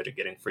 really good at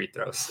getting free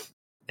throws.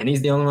 And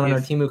he's the only one on our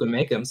If team who can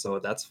make them, so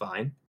that's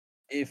fine.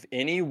 if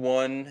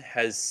anyone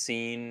has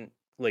seen,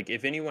 like,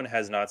 if anyone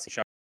has not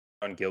seen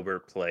Sean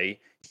Gilbert play,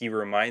 he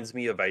reminds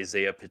me of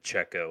Isaiah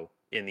Pacheco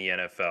in the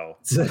NFL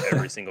for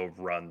every single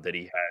run that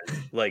he has.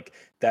 Like,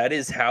 that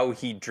is how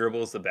he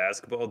dribbles the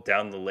basketball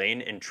down the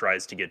lane and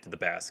tries to get to the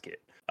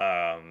basket.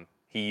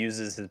 He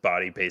uses his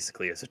body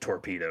basically as a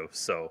torpedo.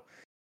 So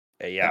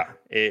yeah,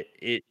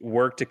 it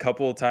worked a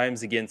couple of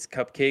times against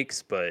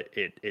Cupcakes, but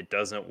it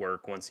doesn't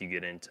work once you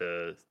get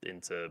into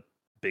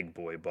big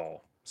boy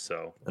ball.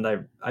 So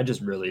And I just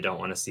really don't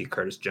want to see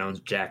Curtis Jones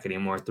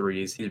jacketing more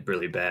threes. He's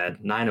really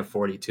bad. 9 of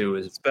 42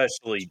 is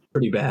especially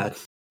pretty bad.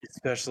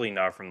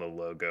 not from the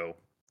logo.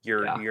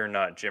 Yeah. You're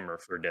not Jimmer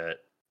Fredette,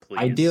 please.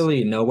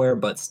 Ideally nowhere,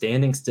 but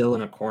standing still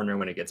in a corner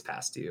when it gets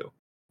passed to you.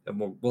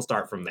 And we'll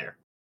start from there.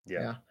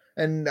 Yeah.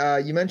 And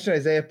you mentioned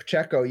Isaiah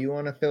Pacheco. You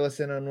want to fill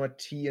us in on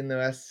what he and the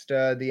rest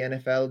of the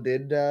NFL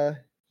did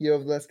here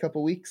over the last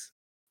couple weeks?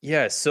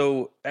 Yeah,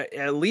 so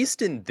at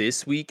least in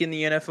this week in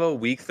the NFL,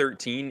 week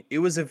 13, it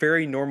was a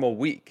very normal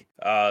week.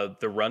 The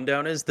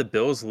rundown is the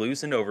Bills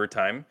lose in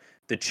overtime,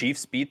 the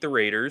Chiefs beat the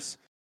Raiders,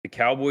 the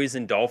Cowboys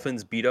and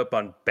Dolphins beat up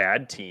on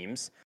bad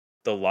teams,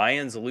 the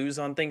Lions lose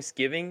on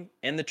Thanksgiving,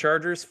 and the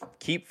Chargers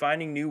keep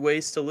finding new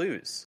ways to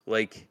lose.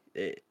 Like,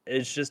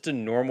 it's just a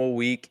normal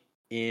week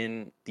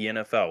in the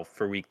NFL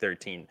for week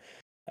 13.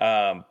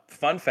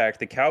 Fun fact,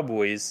 the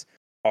Cowboys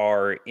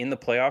are in the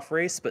playoff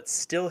race, but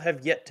still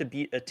have yet to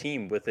beat a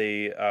team with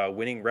a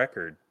winning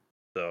record.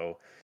 So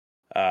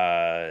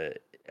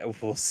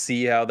we'll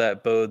see how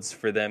that bodes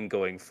for them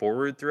going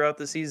forward throughout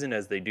the season,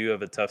 as they do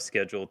have a tough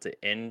schedule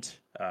to end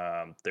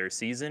their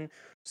season.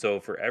 So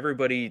for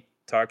everybody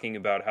talking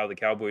about how the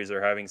Cowboys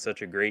are having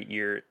such a great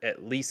year,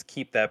 at least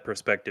keep that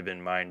perspective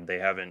in mind. They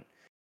haven't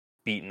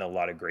beaten a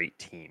lot of great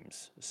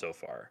teams so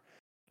far.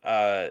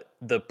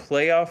 The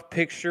playoff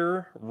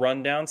picture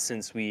rundown,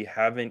 since we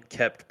haven't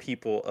kept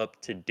people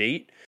up to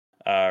date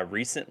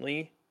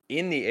recently.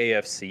 In the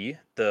AFC,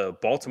 the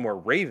Baltimore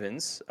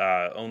Ravens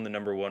own the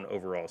number 1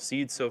 overall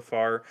seed so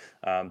far.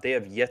 They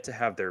have yet to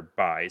have their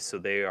bye, so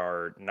they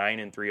are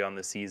 9-3 on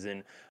the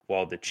season,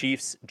 while the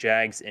Chiefs,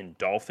 Jags, and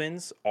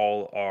Dolphins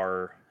all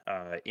are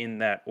in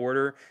that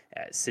order,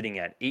 sitting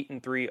at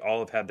 8-3. All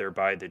have had their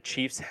bye. The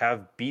Chiefs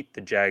have beat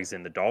the Jags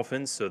and the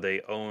Dolphins, so they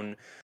own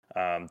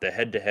the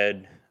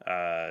head-to-head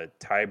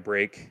tie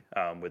break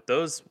with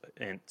those,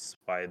 and it's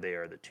why they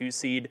are the 2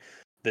 seed.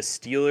 The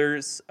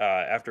Steelers,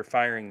 after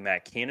firing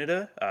Matt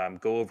Canada,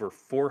 go over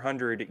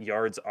 400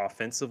 yards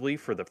offensively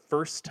for the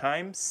first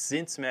time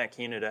since Matt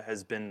Canada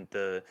has been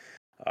the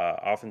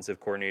offensive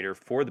coordinator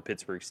for the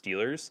Pittsburgh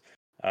Steelers.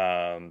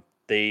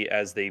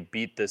 They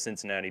beat the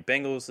Cincinnati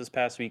Bengals this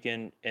past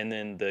weekend, and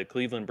then the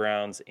Cleveland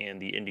Browns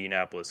and the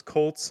Indianapolis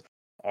Colts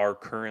are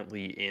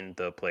currently in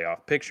the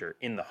playoff picture.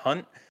 In the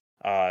hunt,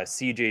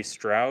 CJ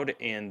Stroud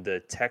and the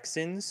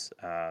Texans,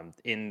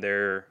 in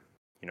their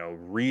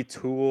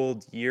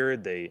retooled year,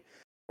 they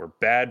were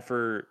bad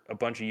for a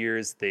bunch of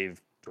years.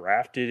 They've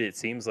drafted, it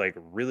seems like,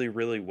 really,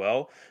 really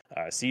well.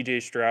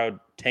 CJ Stroud,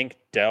 Tank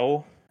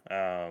Dell,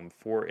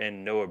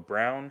 and Noah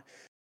Brown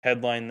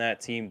headline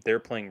that team. They're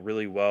playing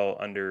really well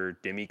under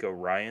DeMeco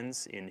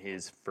Ryans in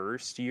his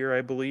first year,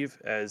 I believe,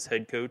 as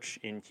head coach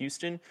in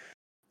Houston.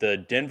 The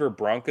Denver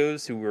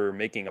Broncos, who were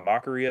making a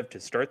mockery of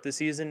to start the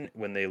season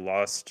when they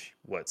lost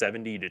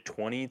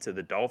 70-20 to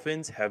the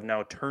Dolphins, have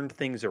now turned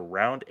things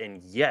around,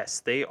 and yes,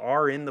 they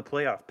are in the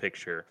playoff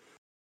picture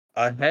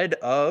ahead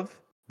of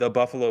the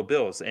Buffalo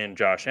Bills and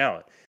Josh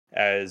Allen.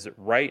 As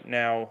right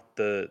now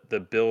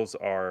the Bills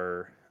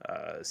are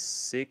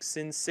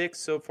 6-6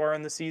 so far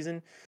in the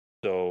season,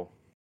 so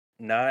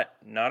not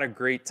a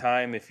great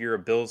time if you're a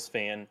Bills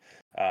fan,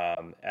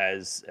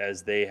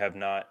 as they have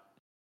not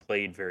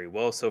played very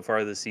well so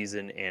far this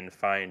season and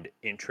find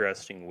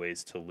interesting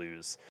ways to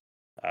lose.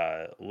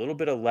 A little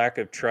bit of lack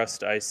of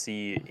trust I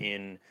see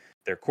in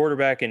their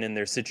quarterback and in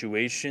their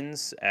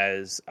situations,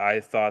 as I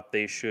thought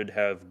they should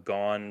have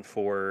gone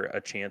for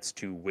a chance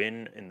to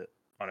win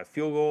on a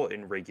field goal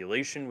in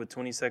regulation with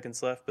 20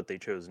 seconds left, but they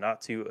chose not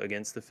to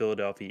against the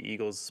Philadelphia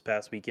Eagles this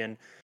past weekend.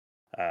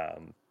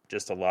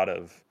 Just a lot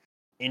of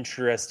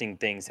interesting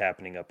things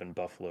happening up in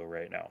Buffalo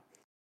right now.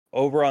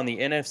 Over on the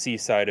NFC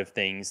side of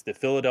things, the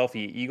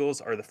Philadelphia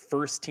Eagles are the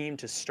first team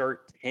to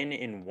start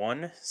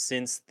 10-1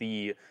 since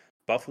the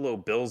Buffalo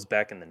Bills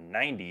back in the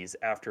 90s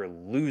after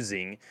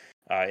losing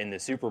in the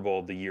Super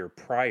Bowl the year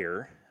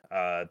prior.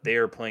 They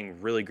are playing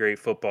really great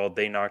football.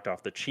 They knocked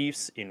off the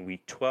Chiefs in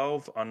Week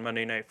 12 on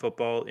Monday Night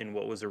Football in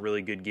what was a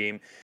really good game.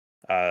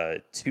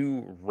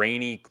 2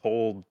 rainy,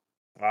 cold,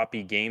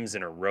 sloppy games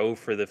in a row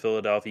for the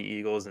Philadelphia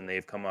Eagles, and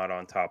they've come out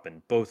on top in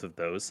both of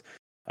those.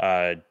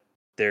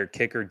 Their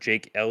kicker,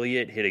 Jake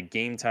Elliott, hit a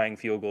game-tying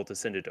field goal to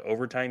send it to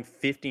overtime,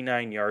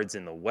 59 yards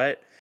in the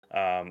wet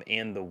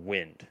and the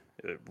wind.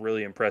 A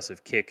really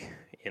impressive kick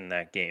in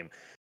that game.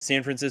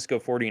 San Francisco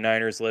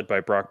 49ers, led by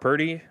Brock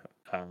Purdy,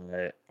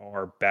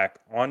 are back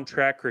on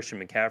track. Christian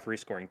McCaffrey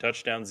scoring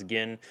touchdowns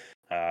again,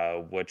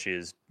 which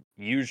is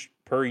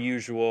per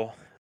usual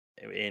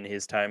in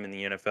his time in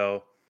the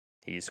NFL.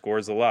 He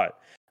scores a lot.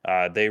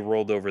 They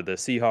rolled over the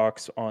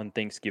Seahawks on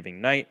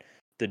Thanksgiving night.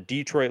 The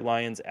Detroit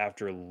Lions,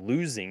 after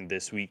losing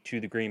this week to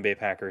the Green Bay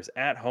Packers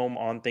at home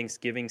on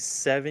Thanksgiving,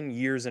 7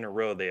 years in a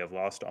row they have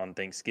lost on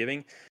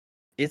Thanksgiving.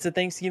 It's a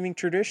Thanksgiving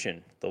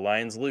tradition. The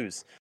Lions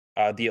lose.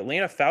 The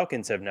Atlanta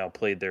Falcons have now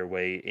played their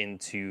way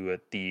into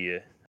the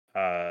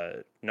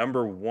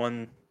number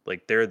one,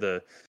 they're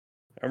the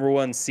number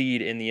one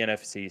seed in the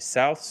NFC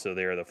South, so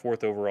they're the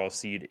 4th overall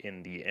seed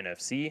in the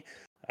NFC.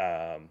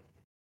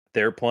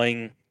 They're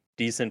playing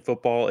decent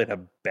football in a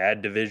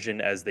bad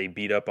division as they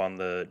beat up on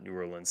the New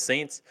Orleans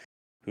Saints,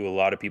 who a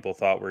lot of people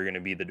thought were going to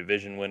be the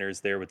division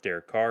winners there with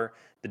Derek Carr.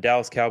 The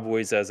Dallas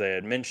Cowboys, as I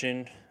had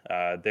mentioned,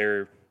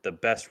 they're the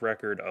best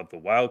record of the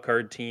wild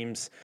card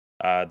teams.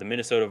 The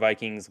Minnesota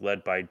Vikings,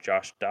 led by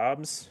Josh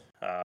Dobbs,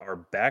 are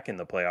back in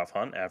the playoff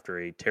hunt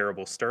after a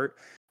terrible start,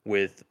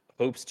 with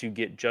hopes to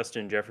get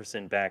Justin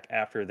Jefferson back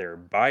after their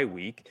bye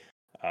week.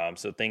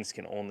 So things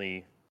can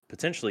only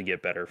potentially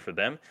get better for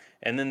them.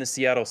 And then the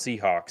Seattle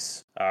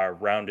Seahawks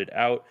rounded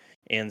out,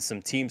 and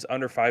some teams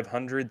under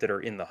 500 that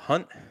are in the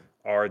hunt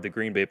are the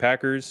Green Bay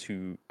Packers,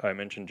 who I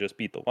mentioned just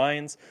beat the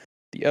Lions,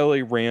 the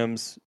LA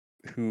Rams,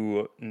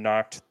 who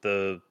knocked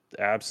the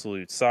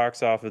absolute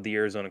socks off of the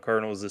Arizona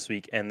Cardinals this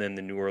week, and then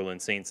the New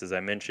Orleans Saints, as I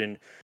mentioned.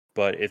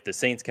 But if the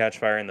Saints catch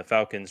fire and the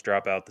Falcons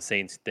drop out, the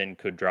Saints then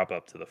could drop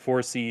up to the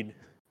 4 seed.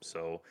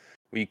 So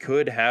we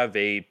could have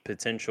a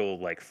potential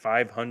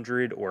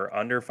 500 or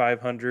under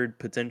 500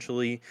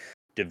 potentially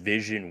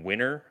division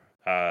winner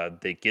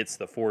that gets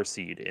the 4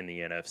 seed in the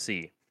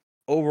NFC.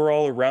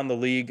 Overall, around the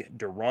league,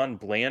 Deron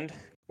Bland,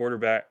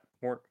 cornerback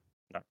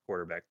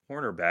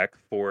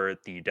for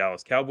the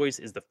Dallas Cowboys,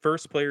 is the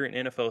first player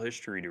in NFL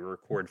history to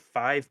record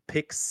 5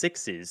 pick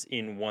sixes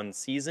in one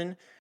season.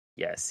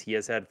 Yes, he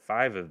has had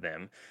 5 of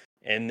them.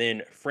 And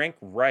then Frank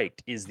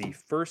Reich is the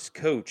first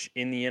coach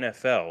in the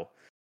NFL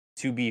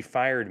to be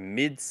fired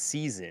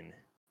mid-season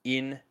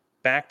in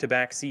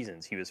back-to-back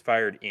seasons. He was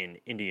fired in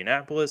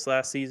Indianapolis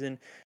last season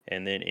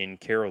and then in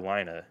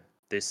Carolina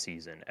this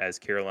season, as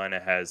Carolina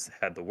has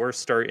had the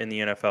worst start in the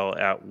NFL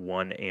at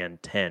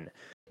 1-10.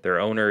 Their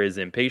owner is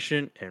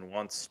impatient and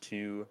wants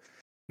to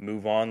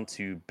move on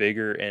to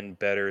bigger and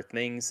better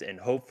things and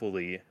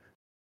hopefully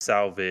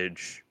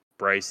salvage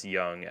Bryce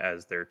Young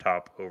as their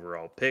top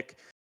overall pick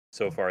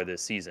so far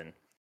this season.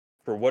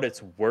 For what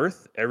it's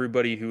worth,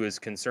 everybody who is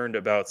concerned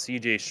about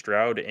CJ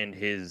Stroud and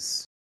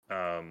his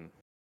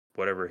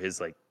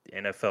his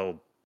NFL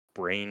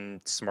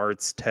brain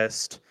smarts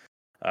test,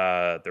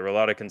 there were a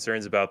lot of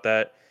concerns about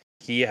that.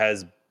 He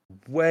has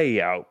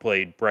way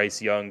outplayed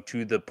Bryce Young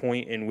to the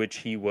point in which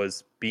he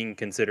was being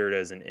considered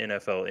as an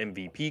NFL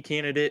MVP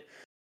candidate.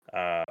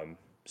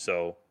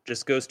 So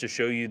just goes to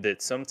show you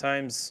that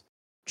sometimes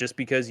just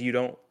because you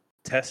don't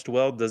test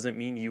well doesn't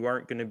mean you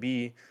aren't going to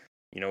be,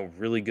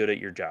 really good at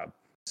your job.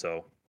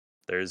 So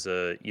there's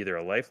either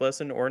a life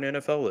lesson or an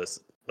NFL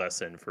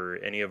lesson for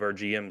any of our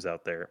GMs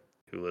out there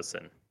who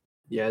listen.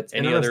 Yeah, it's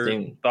any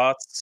interesting. Other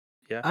thoughts?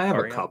 Yeah, I have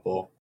a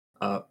couple.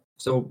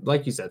 So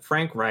like you said,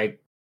 Frank Reich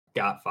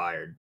got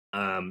fired.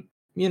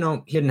 He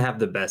didn't have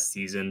the best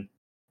season,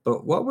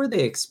 but what were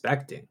they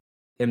expecting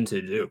him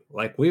to do?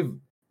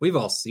 We've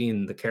all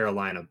seen the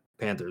Carolina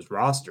Panthers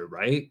roster,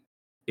 right?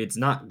 It's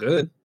not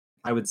good.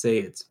 I would say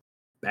it's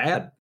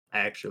bad,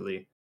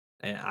 actually.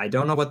 And I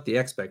don't know what the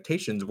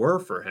expectations were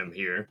for him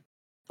here,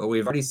 but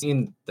we've already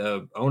seen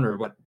the owner,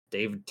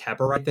 David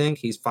Tepper, I think.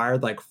 He's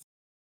fired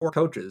 4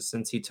 coaches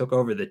since he took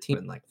over the team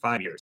in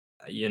 5 years.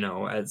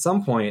 At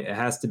some point, it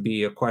has to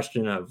be a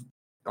question of,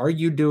 are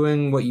you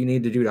doing what you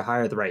need to do to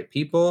hire the right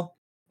people?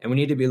 And we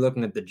need to be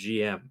looking at the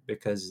GM,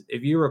 because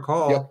if you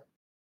recall,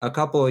 a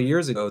couple of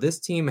years ago, this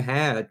team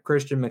had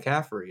Christian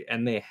McCaffrey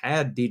and they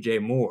had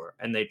DJ Moore,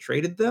 and they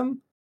traded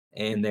them,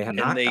 and they have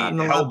not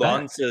gotten a lot held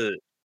back. On to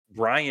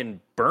Brian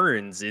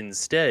Burns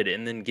instead,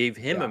 and then gave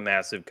him a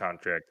massive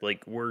contract.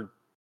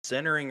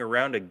 centering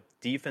around a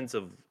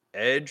defensive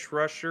edge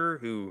rusher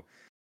who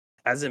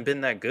hasn't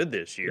been that good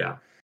this year. Yeah.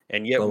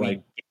 And yet But, we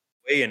like, gave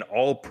away an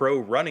all-pro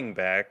running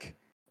back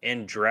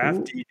and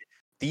drafted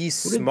the did-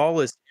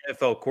 smallest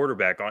NFL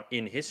quarterback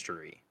in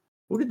history.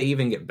 who did they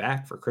even get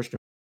back for Christian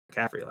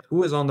McCaffrey? Like,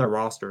 who is on their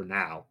roster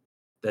now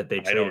that they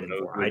I don't traded him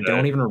know for? who I that-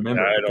 don't even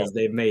remember I because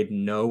they've made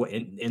no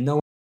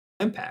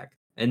impact.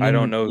 And I then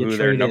don't know you who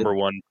their traded, number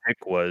one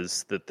pick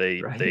was that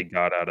they Right.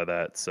 got out of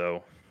that.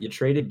 So you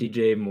traded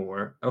DJ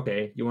Moore.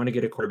 Okay, you want to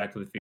get a quarterback for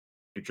the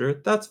future.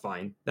 That's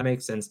fine. That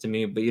makes sense to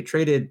me. But you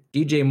traded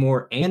DJ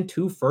Moore and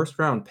 2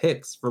 first-round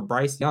picks for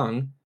Bryce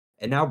Young,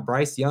 and now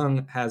Bryce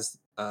Young has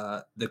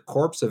the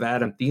corpse of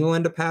Adam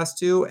Thielen to pass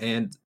to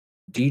and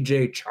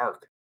DJ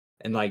Chark.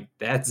 And, like,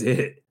 that's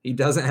it. He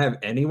doesn't have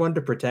anyone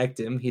to protect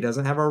him. He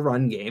doesn't have a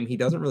run game. He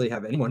doesn't really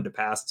have anyone to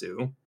pass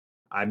to.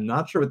 I'm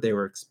not sure what they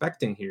were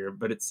expecting here,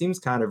 but it seems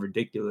kind of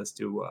ridiculous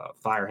to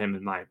fire him,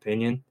 in my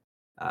opinion.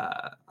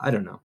 I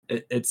don't know.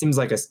 It seems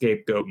like a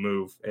scapegoat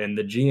move, and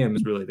the GM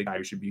is really the guy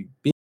who should be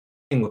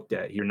being looked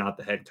at here, not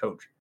the head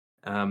coach.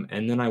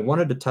 And then I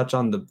wanted to touch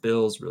on the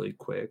Bills really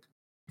quick.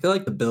 I feel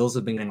like the Bills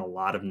have been getting a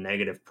lot of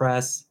negative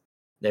press.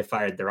 They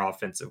fired their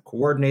offensive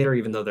coordinator,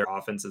 even though their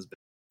offense has been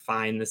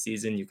fine this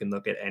season. You can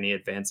look at any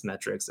advanced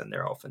metrics, and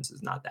their offense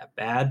is not that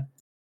bad.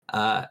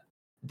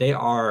 They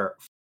are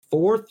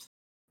 4th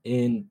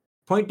in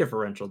point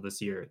differential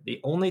this year. The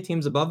only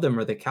teams above them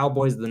are the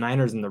Cowboys, the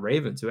Niners, and the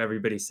Ravens, who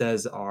everybody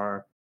says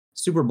are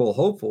Super Bowl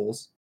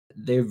hopefuls.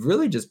 They've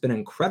really just been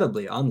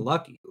incredibly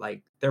unlucky.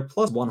 Like, they're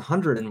plus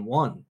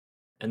 101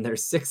 and they're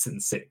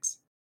 6-6.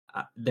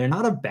 They're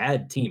not a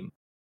bad team.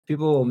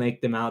 People will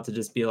make them out to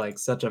just be like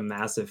such a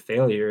massive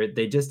failure.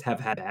 They just have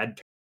had bad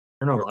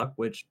turnover luck,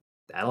 which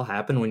that'll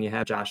happen when you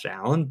have Josh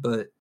Allen.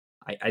 But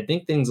I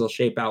think things will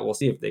shape out. We'll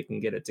see if they can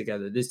get it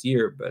together this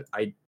year. But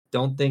I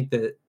don't think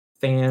that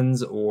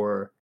fans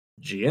or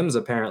GMs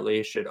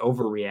apparently should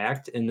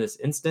overreact in this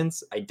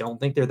instance. I don't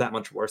think they're that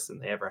much worse than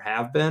they ever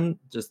have been.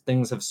 Just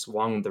things have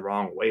swung the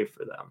wrong way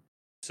for them.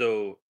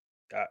 So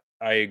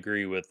I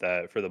agree with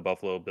that for the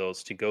Buffalo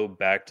Bills. To go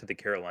back to the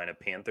Carolina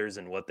Panthers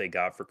and what they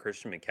got for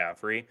Christian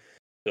McCaffrey.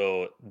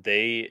 So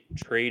they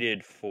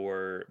traded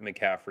for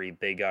McCaffrey.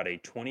 They got a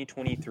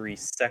 2023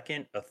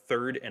 second, a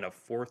third, and a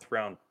fourth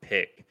round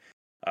pick,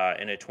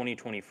 and a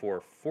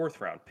 2024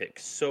 fourth round pick.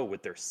 So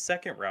with their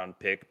second round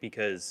pick,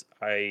 because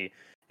I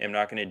am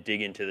not going to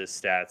dig into the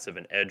stats of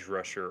an edge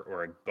rusher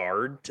or a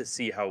guard to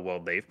see how well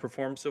they've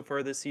performed so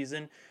far this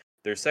season.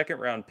 Their second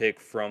round pick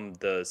from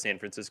the San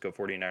Francisco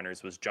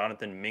 49ers was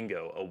Jonathan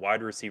Mingo, a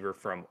wide receiver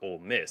from Ole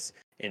Miss.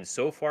 And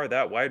so far,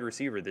 that wide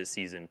receiver this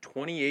season,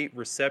 28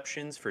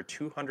 receptions for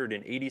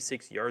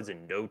 286 yards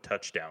and no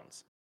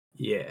touchdowns.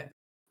 Yeah.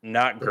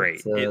 Not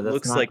great. It That's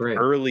looks not like great.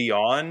 early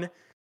on,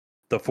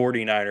 the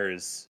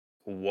 49ers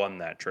won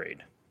that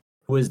trade.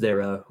 Who is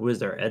their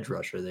edge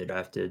rusher they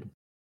drafted?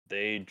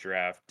 They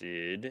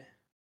drafted...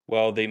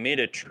 Well, they made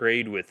a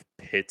trade with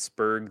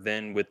Pittsburgh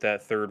then with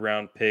that third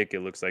round pick. It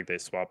looks like they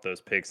swapped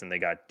those picks and they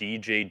got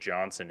DJ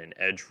Johnson, an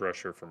edge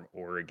rusher from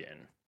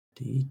Oregon.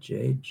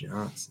 DJ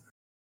Johnson.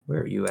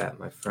 Where are you at,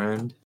 my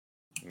friend?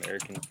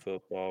 American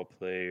football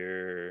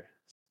player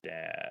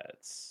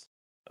stats.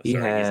 He He's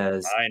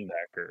has a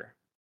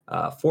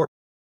linebacker.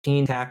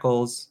 14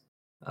 tackles,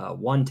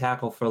 1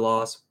 tackle for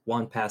loss,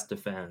 1 pass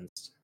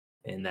defense,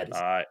 and that is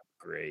Not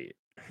great.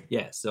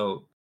 Yeah,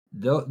 so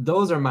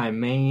those are my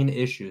main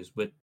issues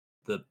with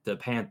the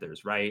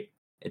Panthers, right?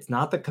 It's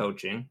not the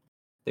coaching.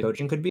 The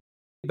coaching could be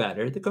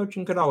better. The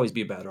coaching could always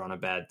be better on a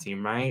bad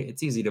team, right?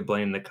 It's easy to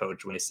blame the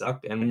coach when he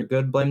sucked, and when you're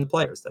good, blame the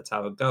players. That's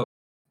how it goes.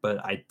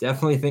 But I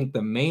definitely think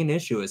the main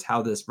issue is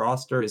how this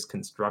roster is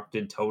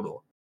constructed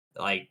total.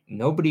 Like,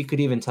 nobody could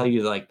even tell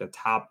you, like, the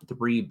top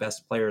 3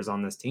 best players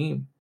on this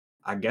team.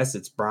 I guess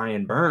it's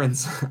Brian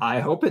Burns.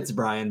 I hope it's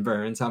Brian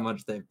Burns, how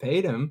much they've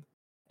paid him.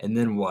 And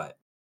then what?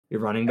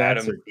 Your running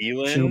backs Adam are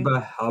Thielen.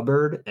 Chuba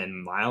Hubbard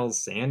and Miles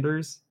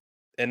Sanders.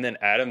 And then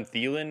Adam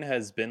Thielen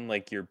has been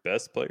like your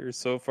best player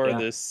so far Yeah.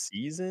 this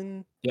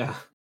season. Yeah,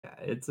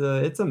 it's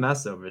a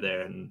mess over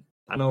there, and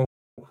I don't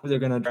know who they're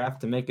gonna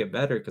draft to make it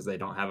better because they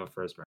don't have a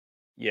first round.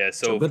 Yeah,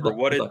 so good for luck,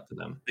 what good it, luck to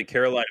them. the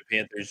Carolina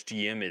Panthers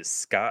GM is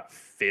Scott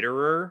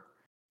Fitterer,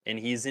 and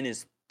he's in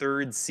his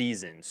 3rd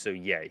season. So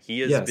yeah, he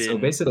has Yeah, been so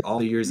basically all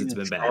the years it's in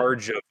been bad.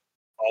 charge of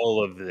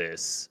all of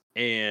this.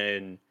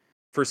 And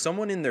for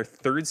someone in their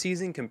 3rd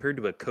season compared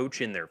to a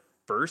coach in their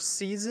 1st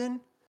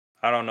season,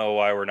 I don't know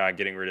why we're not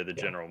getting rid of the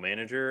general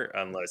manager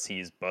unless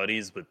he's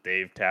buddies with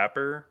Dave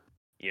Tapper,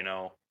 you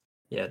know.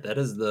 Yeah, that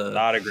is the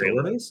Not a great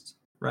look. shortest,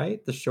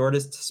 right? The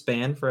shortest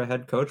span for a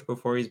head coach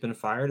before he's been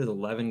fired is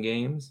 11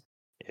 games.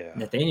 Yeah.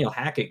 Nathaniel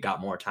Hackett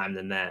got more time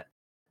than that.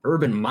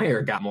 Urban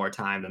Meyer got more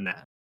time than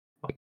that.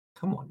 Like,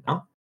 come on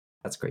now.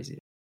 That's crazy.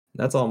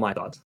 That's all my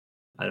thoughts.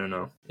 I don't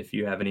know if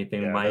you have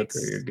anything, Yeah, Mike, or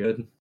that's- you're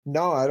good.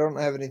 No, I don't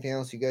have anything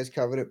else. You guys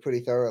covered it pretty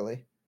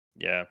thoroughly.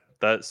 Yeah.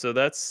 That's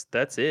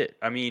it.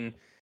 I mean,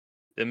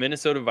 The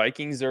Minnesota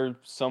Vikings are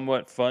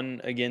somewhat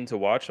fun again to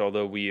watch,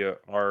 although we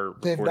are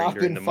They have recording not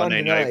during been the fun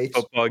Monday night tonight,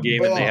 football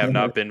game, and they have but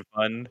not been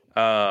fun.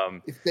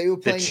 if they were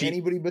The playing Chief-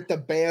 anybody but the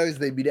Bears,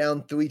 they'd be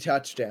down 3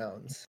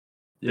 touchdowns.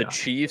 The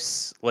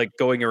Chiefs, like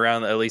going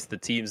around, at least the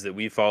teams that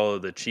we follow,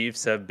 the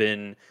Chiefs have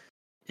been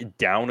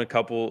down a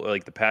couple,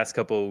 like the past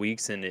couple of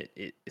weeks, and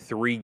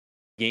 3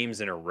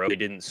 games in a row. They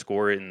didn't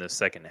score in the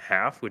second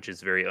half, which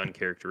is very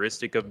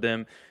uncharacteristic of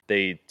them.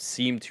 They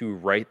seem to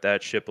right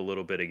that ship a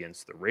little bit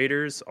against the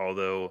Raiders,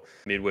 although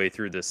midway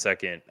through the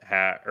second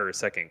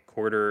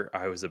quarter,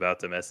 I was about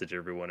to message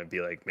everyone and be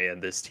like, man,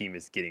 this team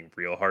is getting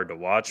real hard to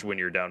watch when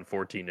you're down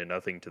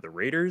 14-0 to the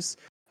Raiders.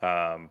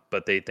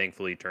 But they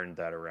thankfully turned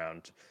that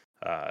around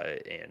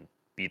and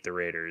beat the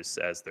Raiders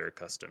as they're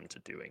accustomed to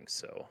doing.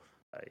 So,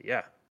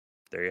 yeah,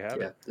 there you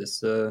have it.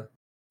 This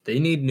they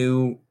need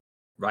new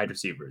wide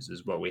receivers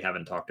is what we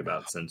haven't talked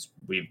about since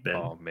we've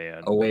been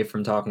away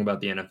from talking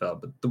about the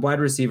NFL. But the wide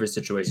receiver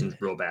situation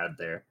is real bad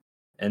there.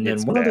 And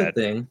then other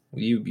thing,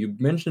 you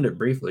mentioned it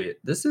briefly.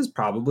 This is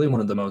probably one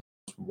of the most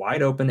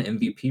wide open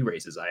MVP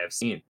races I have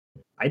seen.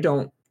 I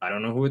don't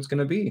know who it's going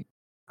to be.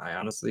 I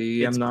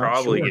honestly am not sure. It's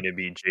probably going to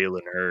be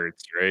Jalen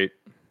Hurts, right?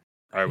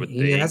 I would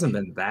think. He hasn't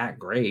been that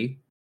great.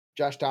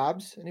 Josh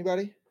Dobbs,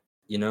 anybody?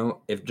 You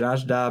know, if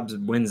Josh Dobbs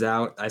wins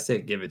out, I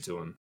say give it to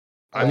him.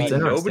 I mean,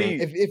 nobody.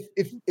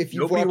 If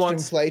you've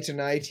watched him play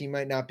tonight, he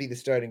might not be the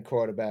starting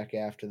quarterback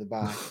after the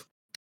bye.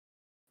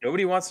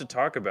 Nobody wants to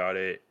talk about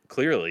it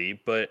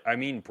clearly, but I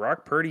mean,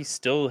 Brock Purdy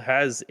still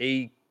has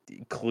a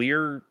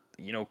clear,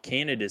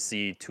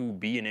 candidacy to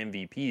be an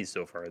MVP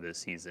so far this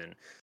season.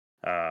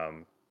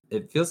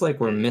 It feels like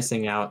we're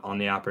missing out on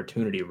the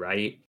opportunity,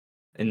 right?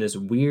 In this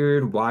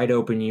weird, wide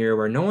open year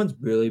where no one's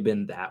really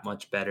been that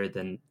much better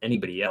than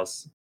anybody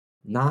else.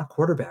 Not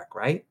quarterback,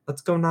 right?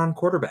 Let's go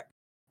non-quarterback.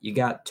 You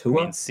got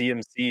Tua. I mean,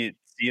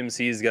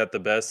 CMC's got the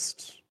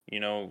best,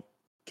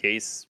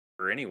 case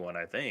for anyone,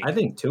 I think. I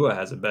think Tua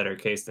has a better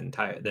case than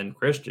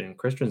Christian.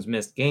 Christian's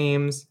missed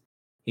games.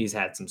 He's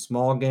had some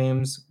small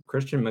games.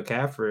 Christian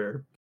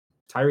McCaffrey,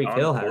 Tyreek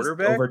Hill has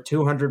over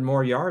 200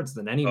 more yards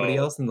than anybody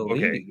else in the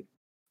league.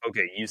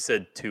 Okay, you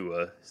said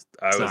Tua.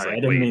 I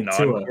didn't mean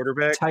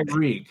non-quarterback? Tua.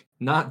 Tyreek,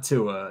 not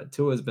Tua.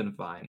 Tua's been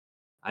fine.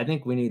 I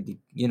think we need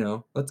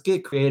to, let's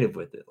get creative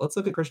with it. Let's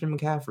look at Christian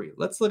McCaffrey.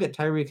 Let's look at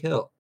Tyreek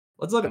Hill.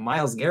 Let's look at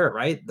Myles Garrett,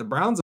 right? The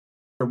Browns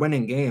are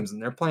winning games, and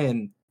they're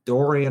playing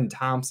Dorian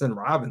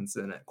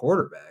Thompson-Robinson at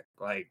quarterback.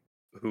 Like,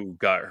 who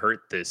got hurt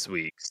this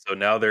week. So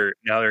now they're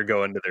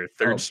going to their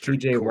third string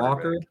PJ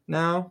Walker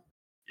now?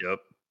 Yep.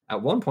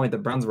 At one point, the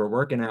Browns were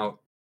working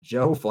out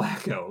Joe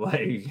Flacco.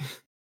 Like,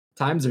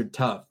 times are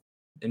tough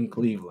in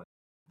Cleveland.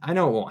 I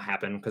know it won't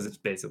happen because it's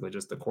basically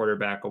just a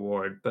quarterback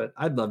award, but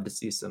I'd love to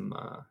see some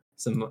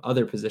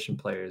other position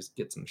players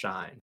get some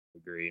shine.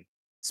 Agreed.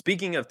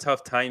 Speaking of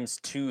tough times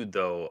too,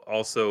 though,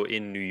 also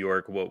in New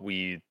York, what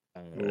we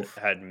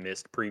had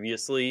missed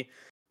previously,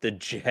 the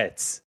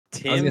Jets.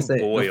 Tim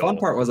Boyle. The fun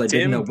part was I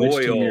didn't know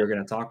which team you were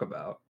going to talk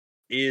about.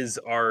 Is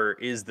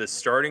the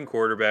starting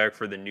quarterback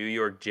for the New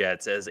York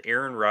Jets, as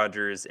Aaron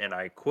Rodgers, and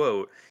I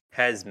quote,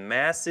 has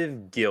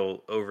massive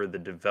guilt over the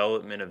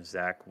development of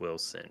Zach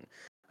Wilson.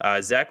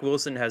 Zach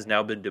Wilson has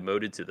now been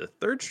demoted to the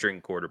third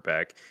string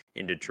quarterback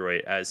in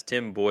Detroit, as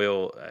Tim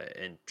Boyle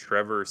and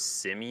Trevor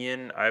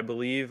Siemian, I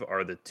believe,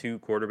 are the 2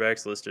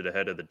 quarterbacks listed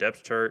ahead of the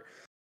depth chart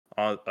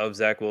of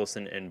Zach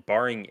Wilson. And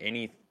barring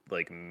any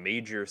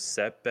major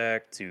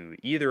setback to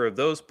either of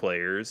those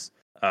players,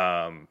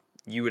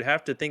 you would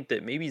have to think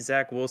that maybe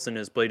Zach Wilson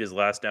has played his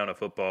last down of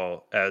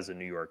football as a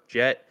New York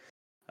Jet.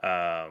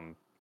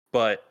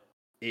 But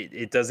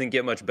it doesn't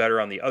get much better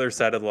on the other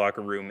side of the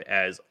locker room,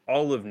 as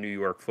all of New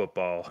York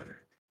football,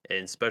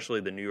 and especially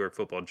the New York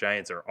Football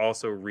Giants, are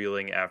also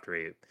reeling after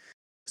a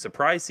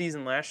surprise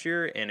season last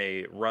year and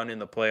a run in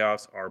the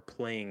playoffs, are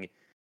playing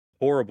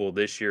horrible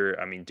this year.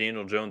 I mean,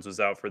 Daniel Jones was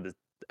out for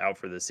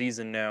the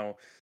season now.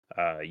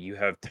 You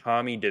have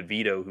Tommy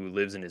DeVito, who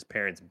lives in his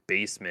parents'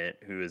 basement,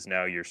 who is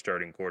now your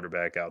starting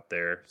quarterback out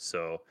there.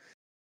 So,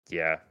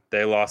 yeah,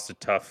 they lost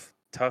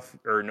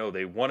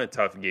they won a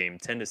tough game,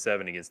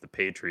 10-7 against the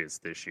Patriots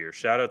this year.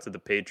 Shout out to the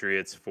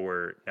Patriots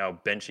for now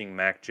benching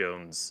Mac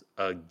Jones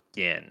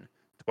again,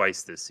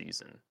 twice this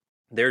season.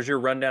 There's your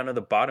rundown of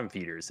the bottom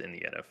feeders in the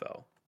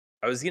NFL.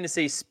 I was going to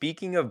say,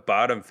 speaking of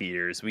bottom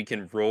feeders, we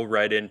can roll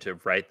right into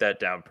write that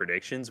down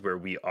predictions, where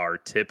we are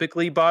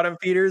typically bottom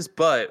feeders,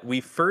 but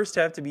we first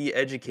have to be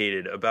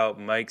educated about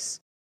Mike's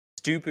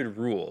stupid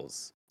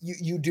rules.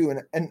 You do,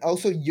 and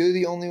also you're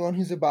the only one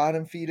who's a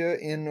bottom feeder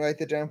in write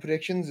that down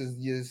predictions,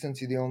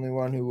 since you're the only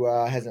one who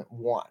hasn't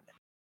won.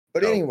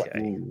 But anyway,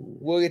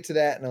 we'll get to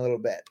that in a little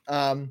bit.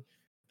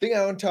 Thing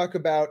I want to talk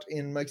about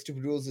in Mike's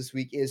stupid rules this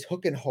week is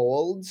hook and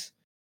holds.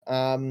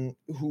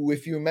 Who,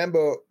 if you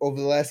remember,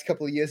 over the last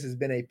couple of years has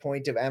been a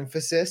point of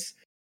emphasis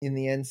in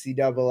the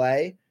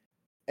NCAA.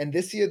 And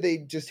this year they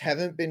just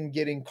haven't been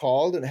getting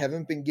called, and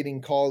haven't been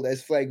getting called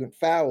as flagrant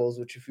fouls,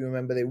 which, if you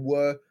remember, they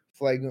were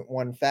flagrant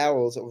 1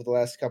 fouls over the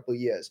last couple of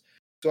years.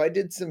 So I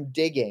did some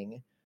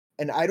digging,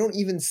 and I don't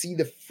even see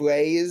the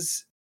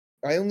phrase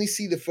I only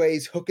see the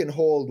phrase hook and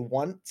hold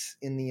once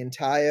in the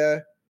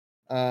entire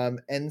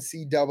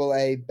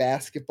NCAA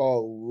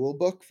basketball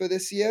rulebook for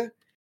this year,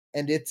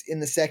 and it's in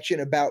the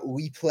section about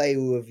replay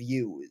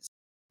reviews.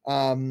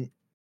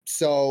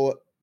 So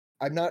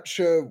I'm not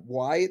sure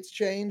why it's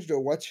changed or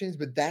what's changed,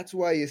 but that's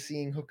why you're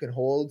seeing hook and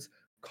holds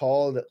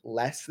called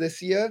less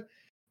this year.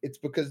 It's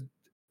because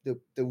the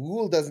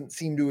rule doesn't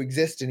seem to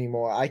exist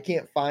anymore. I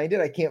can't find it.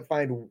 I can't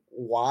find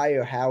why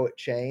or how it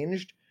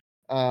changed.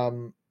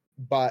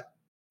 But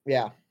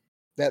yeah,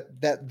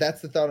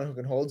 that's the thought on hook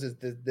and holds is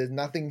there's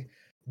nothing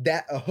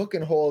that a hook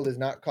and hold is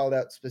not called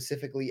out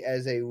specifically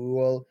as a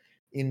rule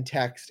in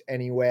text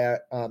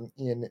anywhere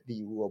in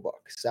the rule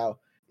book. So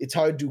it's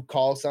hard to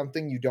call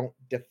something you don't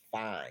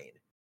define.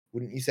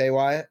 Wouldn't you say,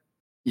 Wyatt?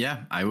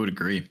 Yeah, I would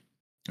agree.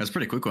 That's a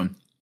pretty quick one.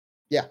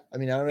 Yeah, I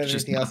mean, I don't have It's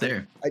just anything not else.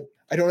 there.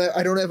 I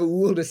don't have a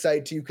rule to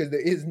cite to you because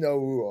there is no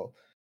rule.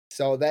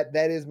 So that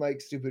is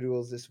Mike's stupid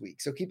rules this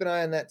week. So keep an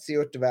eye on that, see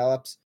what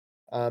develops,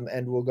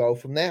 and we'll go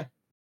from there.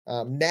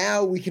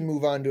 Now we can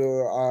move on to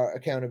our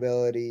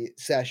accountability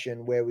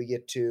session where we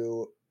get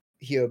to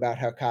hear about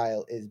how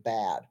Kyle is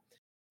bad.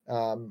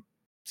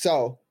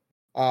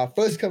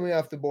 First coming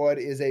off the board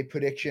is a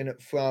prediction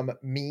from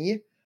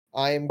me.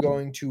 I am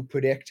going to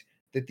predict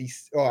that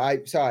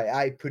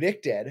I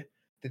predicted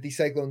that the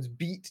Cyclones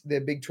beat the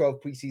Big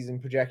 12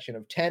 preseason projection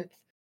of 10th,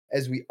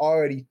 as we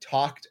already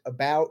talked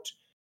about.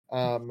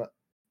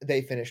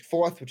 They finished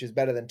 4th, which is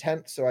better than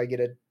 10th, so I get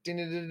a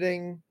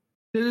ding-a-ding.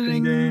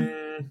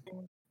 Ding.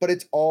 But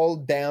it's all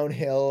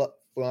downhill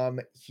from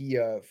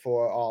here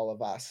for all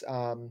of us.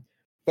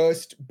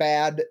 First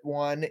bad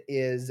one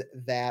is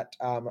that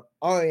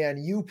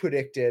Ariane, you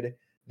predicted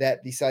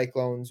that the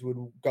Cyclones would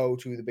go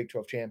to the Big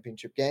 12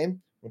 championship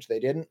game, which they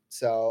didn't.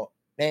 So,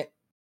 nah.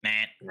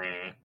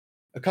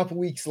 A couple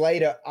weeks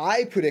later,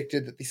 I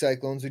predicted that the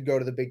Cyclones would go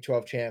to the Big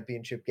 12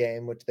 championship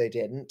game, which they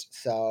didn't.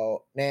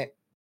 So, nah.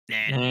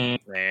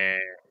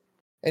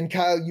 And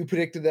Kyle, you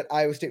predicted that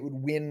Iowa State would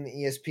win the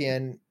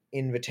ESPN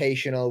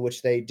Invitational,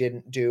 which they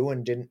didn't do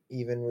and didn't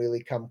even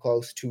really come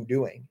close to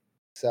doing.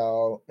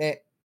 So,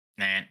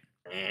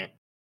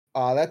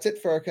 that's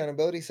it for our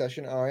accountability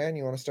session. Ariane,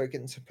 you want to start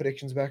getting some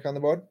predictions back on the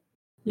board?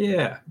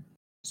 Yeah.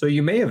 So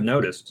you may have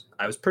noticed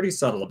I was pretty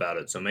subtle about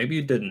it, so maybe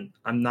you didn't.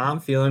 I'm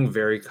not feeling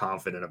very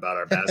confident about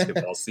our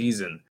basketball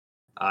season.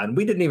 And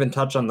we didn't even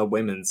touch on the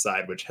women's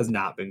side, which has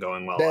not been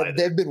going well either.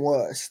 They've been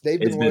worse. They've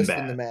been It's been worse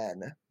bad. than the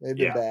men. They've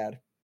been bad.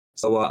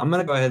 So I'm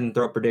going to go ahead and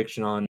throw a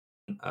prediction on,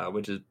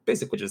 which is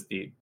basically just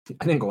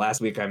I think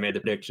last week I made the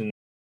prediction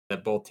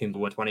that both teams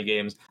will win 20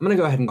 games. I'm going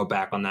to go ahead and go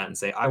back on that and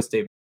say Iowa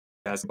State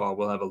basketball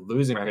will have a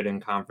losing record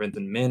in conference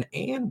in men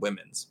and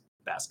women's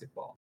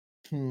basketball.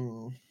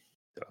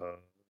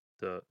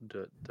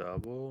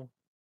 Double?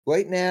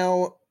 Right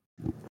now,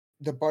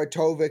 the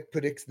Bartovic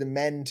predicts the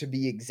men to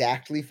be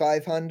exactly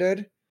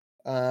 500.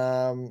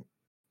 I'm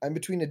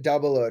between a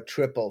double or a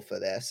triple for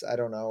this. I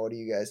don't know. What do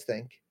you guys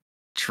think?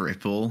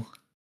 Triple.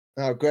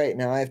 Oh, great.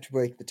 Now I have to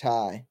break the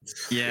tie.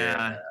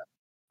 Yeah.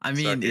 I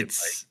mean,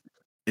 it's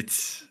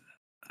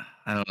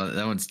I don't know.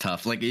 That one's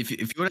tough. Like if you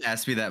would have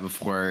asked me that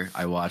before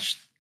I watched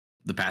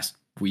the past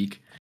week,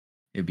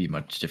 it'd be a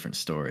much different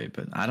story,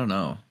 but I don't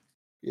know.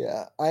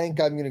 Yeah, I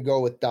think I'm going to go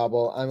with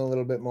double. I'm a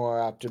little bit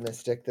more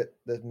optimistic that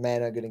the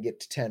men are going to get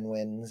to 10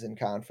 wins in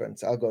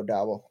conference. I'll go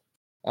double.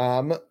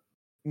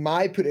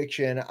 My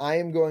prediction, I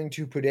am going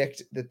to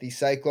predict that the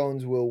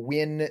Cyclones will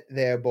win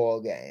their ball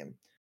game.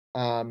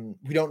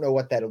 We don't know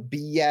what that'll be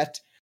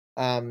yet.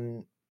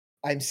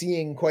 I'm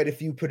seeing quite a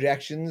few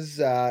projections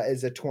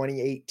as a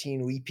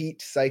 2018 repeat,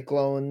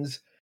 Cyclones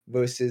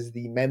versus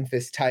the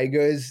Memphis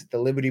Tigers, the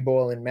Liberty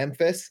Bowl in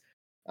Memphis.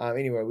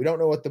 Anyway, we don't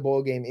know what the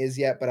bowl game is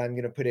yet, but I'm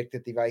going to predict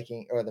that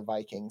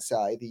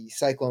the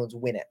Cyclones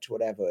win it,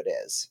 whatever it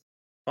is.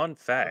 Fun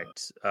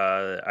fact,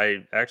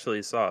 I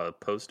actually saw a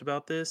post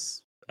about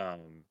this.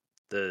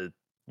 The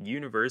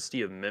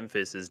University of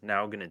Memphis is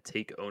now going to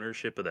take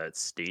ownership of that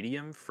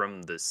stadium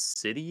from the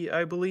city,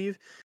 I believe,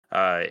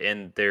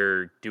 and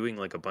they're doing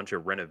like a bunch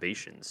of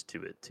renovations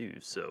to it too.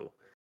 So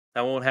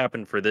that won't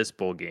happen for this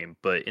bowl game,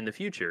 but in the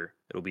future,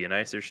 it'll be a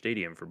nicer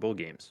stadium for bowl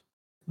games.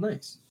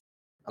 Nice.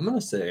 I'm going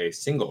to say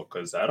single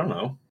because I don't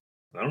know.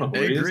 Who I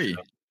it agree. is.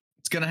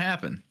 It's going to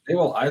happen. They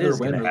will either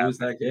win or lose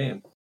that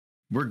game.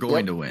 We're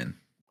going to win.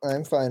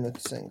 I'm fine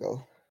with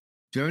single.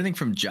 Do you have anything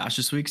from Josh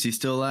this week? Is he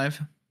still alive?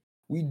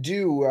 We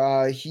do.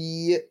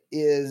 He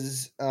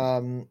is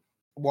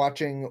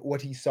watching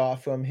what he saw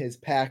from his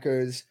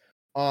Packers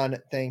on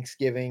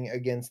Thanksgiving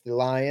against the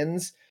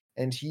Lions,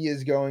 and he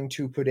is going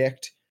to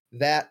predict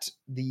that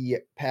the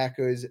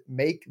Packers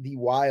make the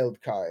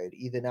wild card,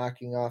 either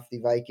knocking off the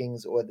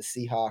Vikings or the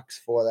Seahawks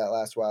for that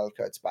last wild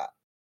card spot.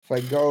 If I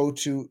go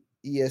to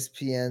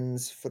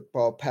ESPN's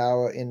Football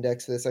Power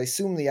Index for this, I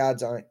assume the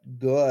odds aren't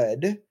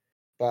good,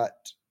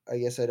 but I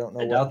guess I don't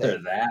know I doubt they're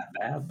that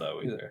bad,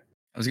 though, either.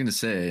 I was going to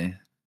say,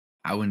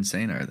 how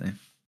insane are they?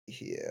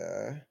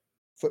 Here.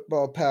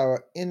 Football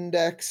Power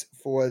Index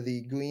for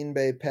the Green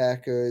Bay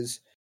Packers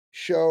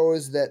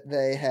shows that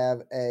they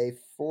have a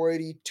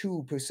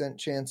 42%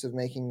 chance of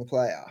making the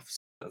playoffs.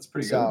 That's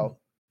pretty good. So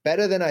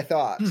better than I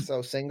thought.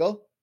 So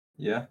single?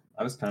 Yeah,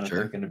 I was kind of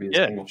Sure. thinking to be a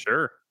Yeah, single.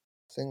 sure.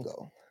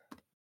 Single.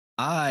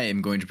 I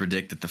am going to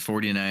predict that the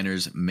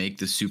 49ers make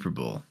the Super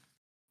Bowl.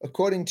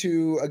 According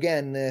to,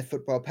 again, the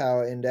Football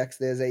Power Index,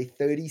 there's a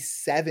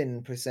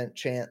 37%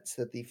 chance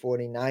that the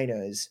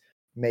 49ers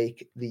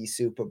make the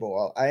Super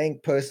Bowl. I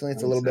think personally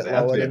it's a little bit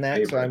lower than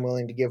that, so I'm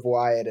willing to give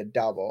Wyatt a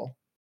double.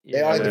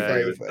 They are the would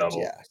agree with favorites, double.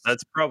 yes.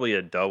 That's probably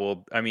a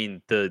double. I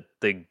mean, the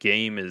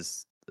game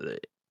is the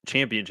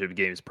championship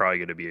game is probably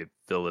going to be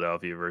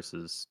Philadelphia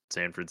versus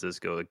San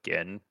Francisco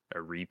again,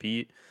 a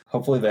repeat.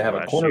 Hopefully they have a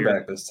Last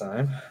quarterback this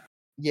time.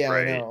 Yeah,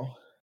 Right. I know.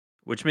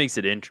 Which makes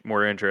it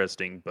more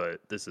interesting,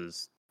 but this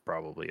is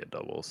probably a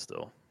double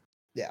still.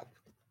 Yeah.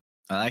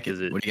 I like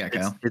it. What do you got,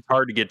 Kyle? It's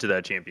hard to get to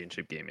that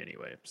championship game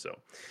anyway. So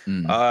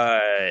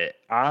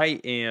I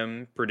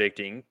am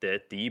predicting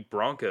that the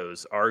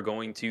Broncos are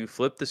going to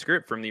flip the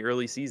script from the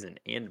early season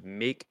and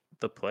make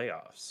the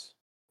playoffs.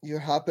 You're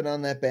hopping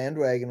on that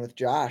bandwagon with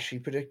Josh. He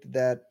predicted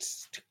that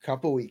a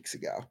couple weeks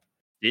ago.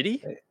 Did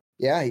he?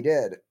 Yeah, he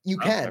did. You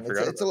Oh, can. I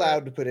forgot It's about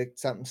allowed to predict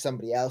something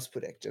somebody else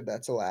predicted.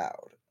 That's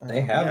allowed.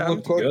 They have Yeah,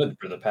 looked good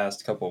for the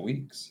past couple of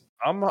weeks.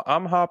 I'm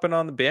hopping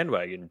on the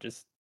bandwagon.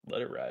 Just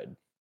let it ride.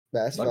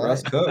 That's Let fine.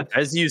 Russ cook.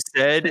 As you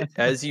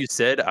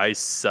said, I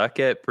suck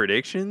at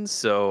predictions,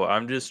 so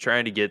I'm just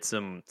trying to get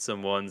some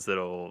ones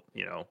that'll,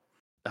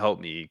 help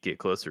me get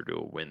closer to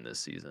a win this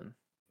season.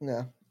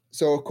 No.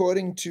 So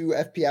according to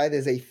FPI,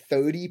 there's a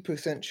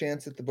 30%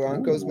 chance that the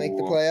Broncos make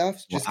the Ooh.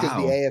 playoffs just because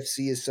the Wow.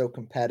 AFC is so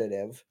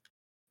competitive.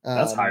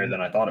 That's higher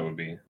than I thought it would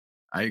be.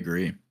 I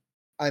agree.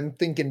 I'm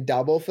thinking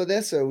double for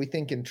this, or are we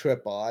thinking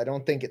triple? I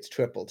don't think it's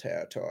triple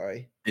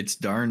territory. It's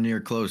darn near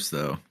close,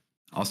 though.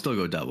 I'll still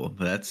go double,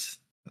 but that's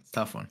a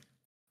tough one.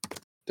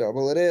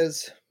 Double it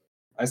is.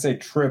 I say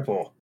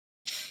triple.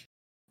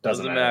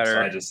 Doesn't matter.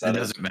 So I just said It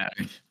doesn't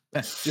matter.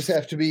 Just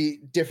have to be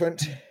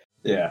different.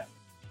 Yeah.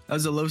 That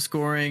was a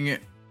low-scoring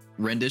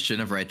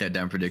rendition of Write That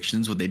Down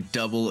predictions with a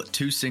double,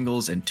 2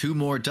 singles, and 2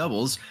 more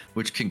doubles,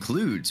 which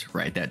concludes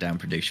Write That Down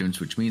predictions,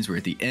 which means we're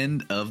at the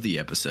end of the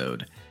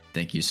episode.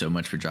 Thank you so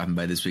much for dropping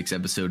by this week's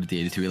episode of the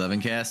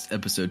 8311 Cast,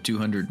 episode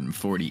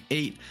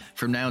 248.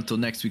 From now until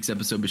next week's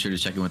episode, be sure to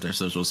check in with our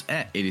socials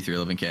at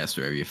 8311 Cast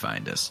wherever you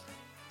find us.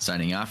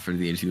 Signing off for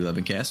the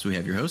 8311 Cast, we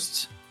have your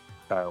hosts,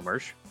 Kyle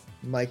Mersch.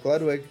 Mike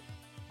Ludwig.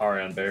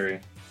 Ariane Berry.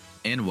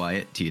 and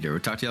Wyatt Teeter. We'll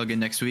talk to y'all again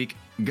next week.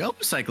 Go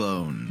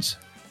Cyclones!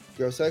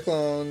 Go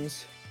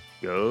Cyclones.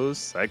 Go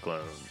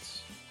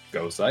Cyclones.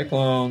 Go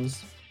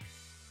Cyclones.